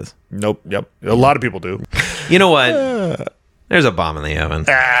where that is. Nope. Yep. A lot of people do. You know what? There's a bomb in the oven.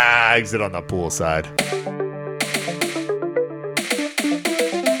 Exit on the pool side.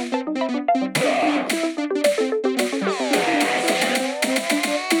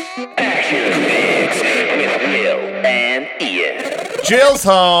 Jill's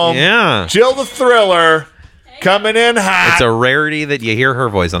home. Yeah. Jill the Thriller coming in hot. It's a rarity that you hear her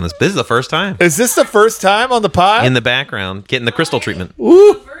voice on this. This is the first time. Is this the first time on the pod? In the background, getting the crystal treatment.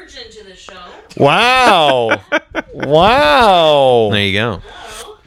 Ooh. Virgin to the show. Wow. Wow. There you go.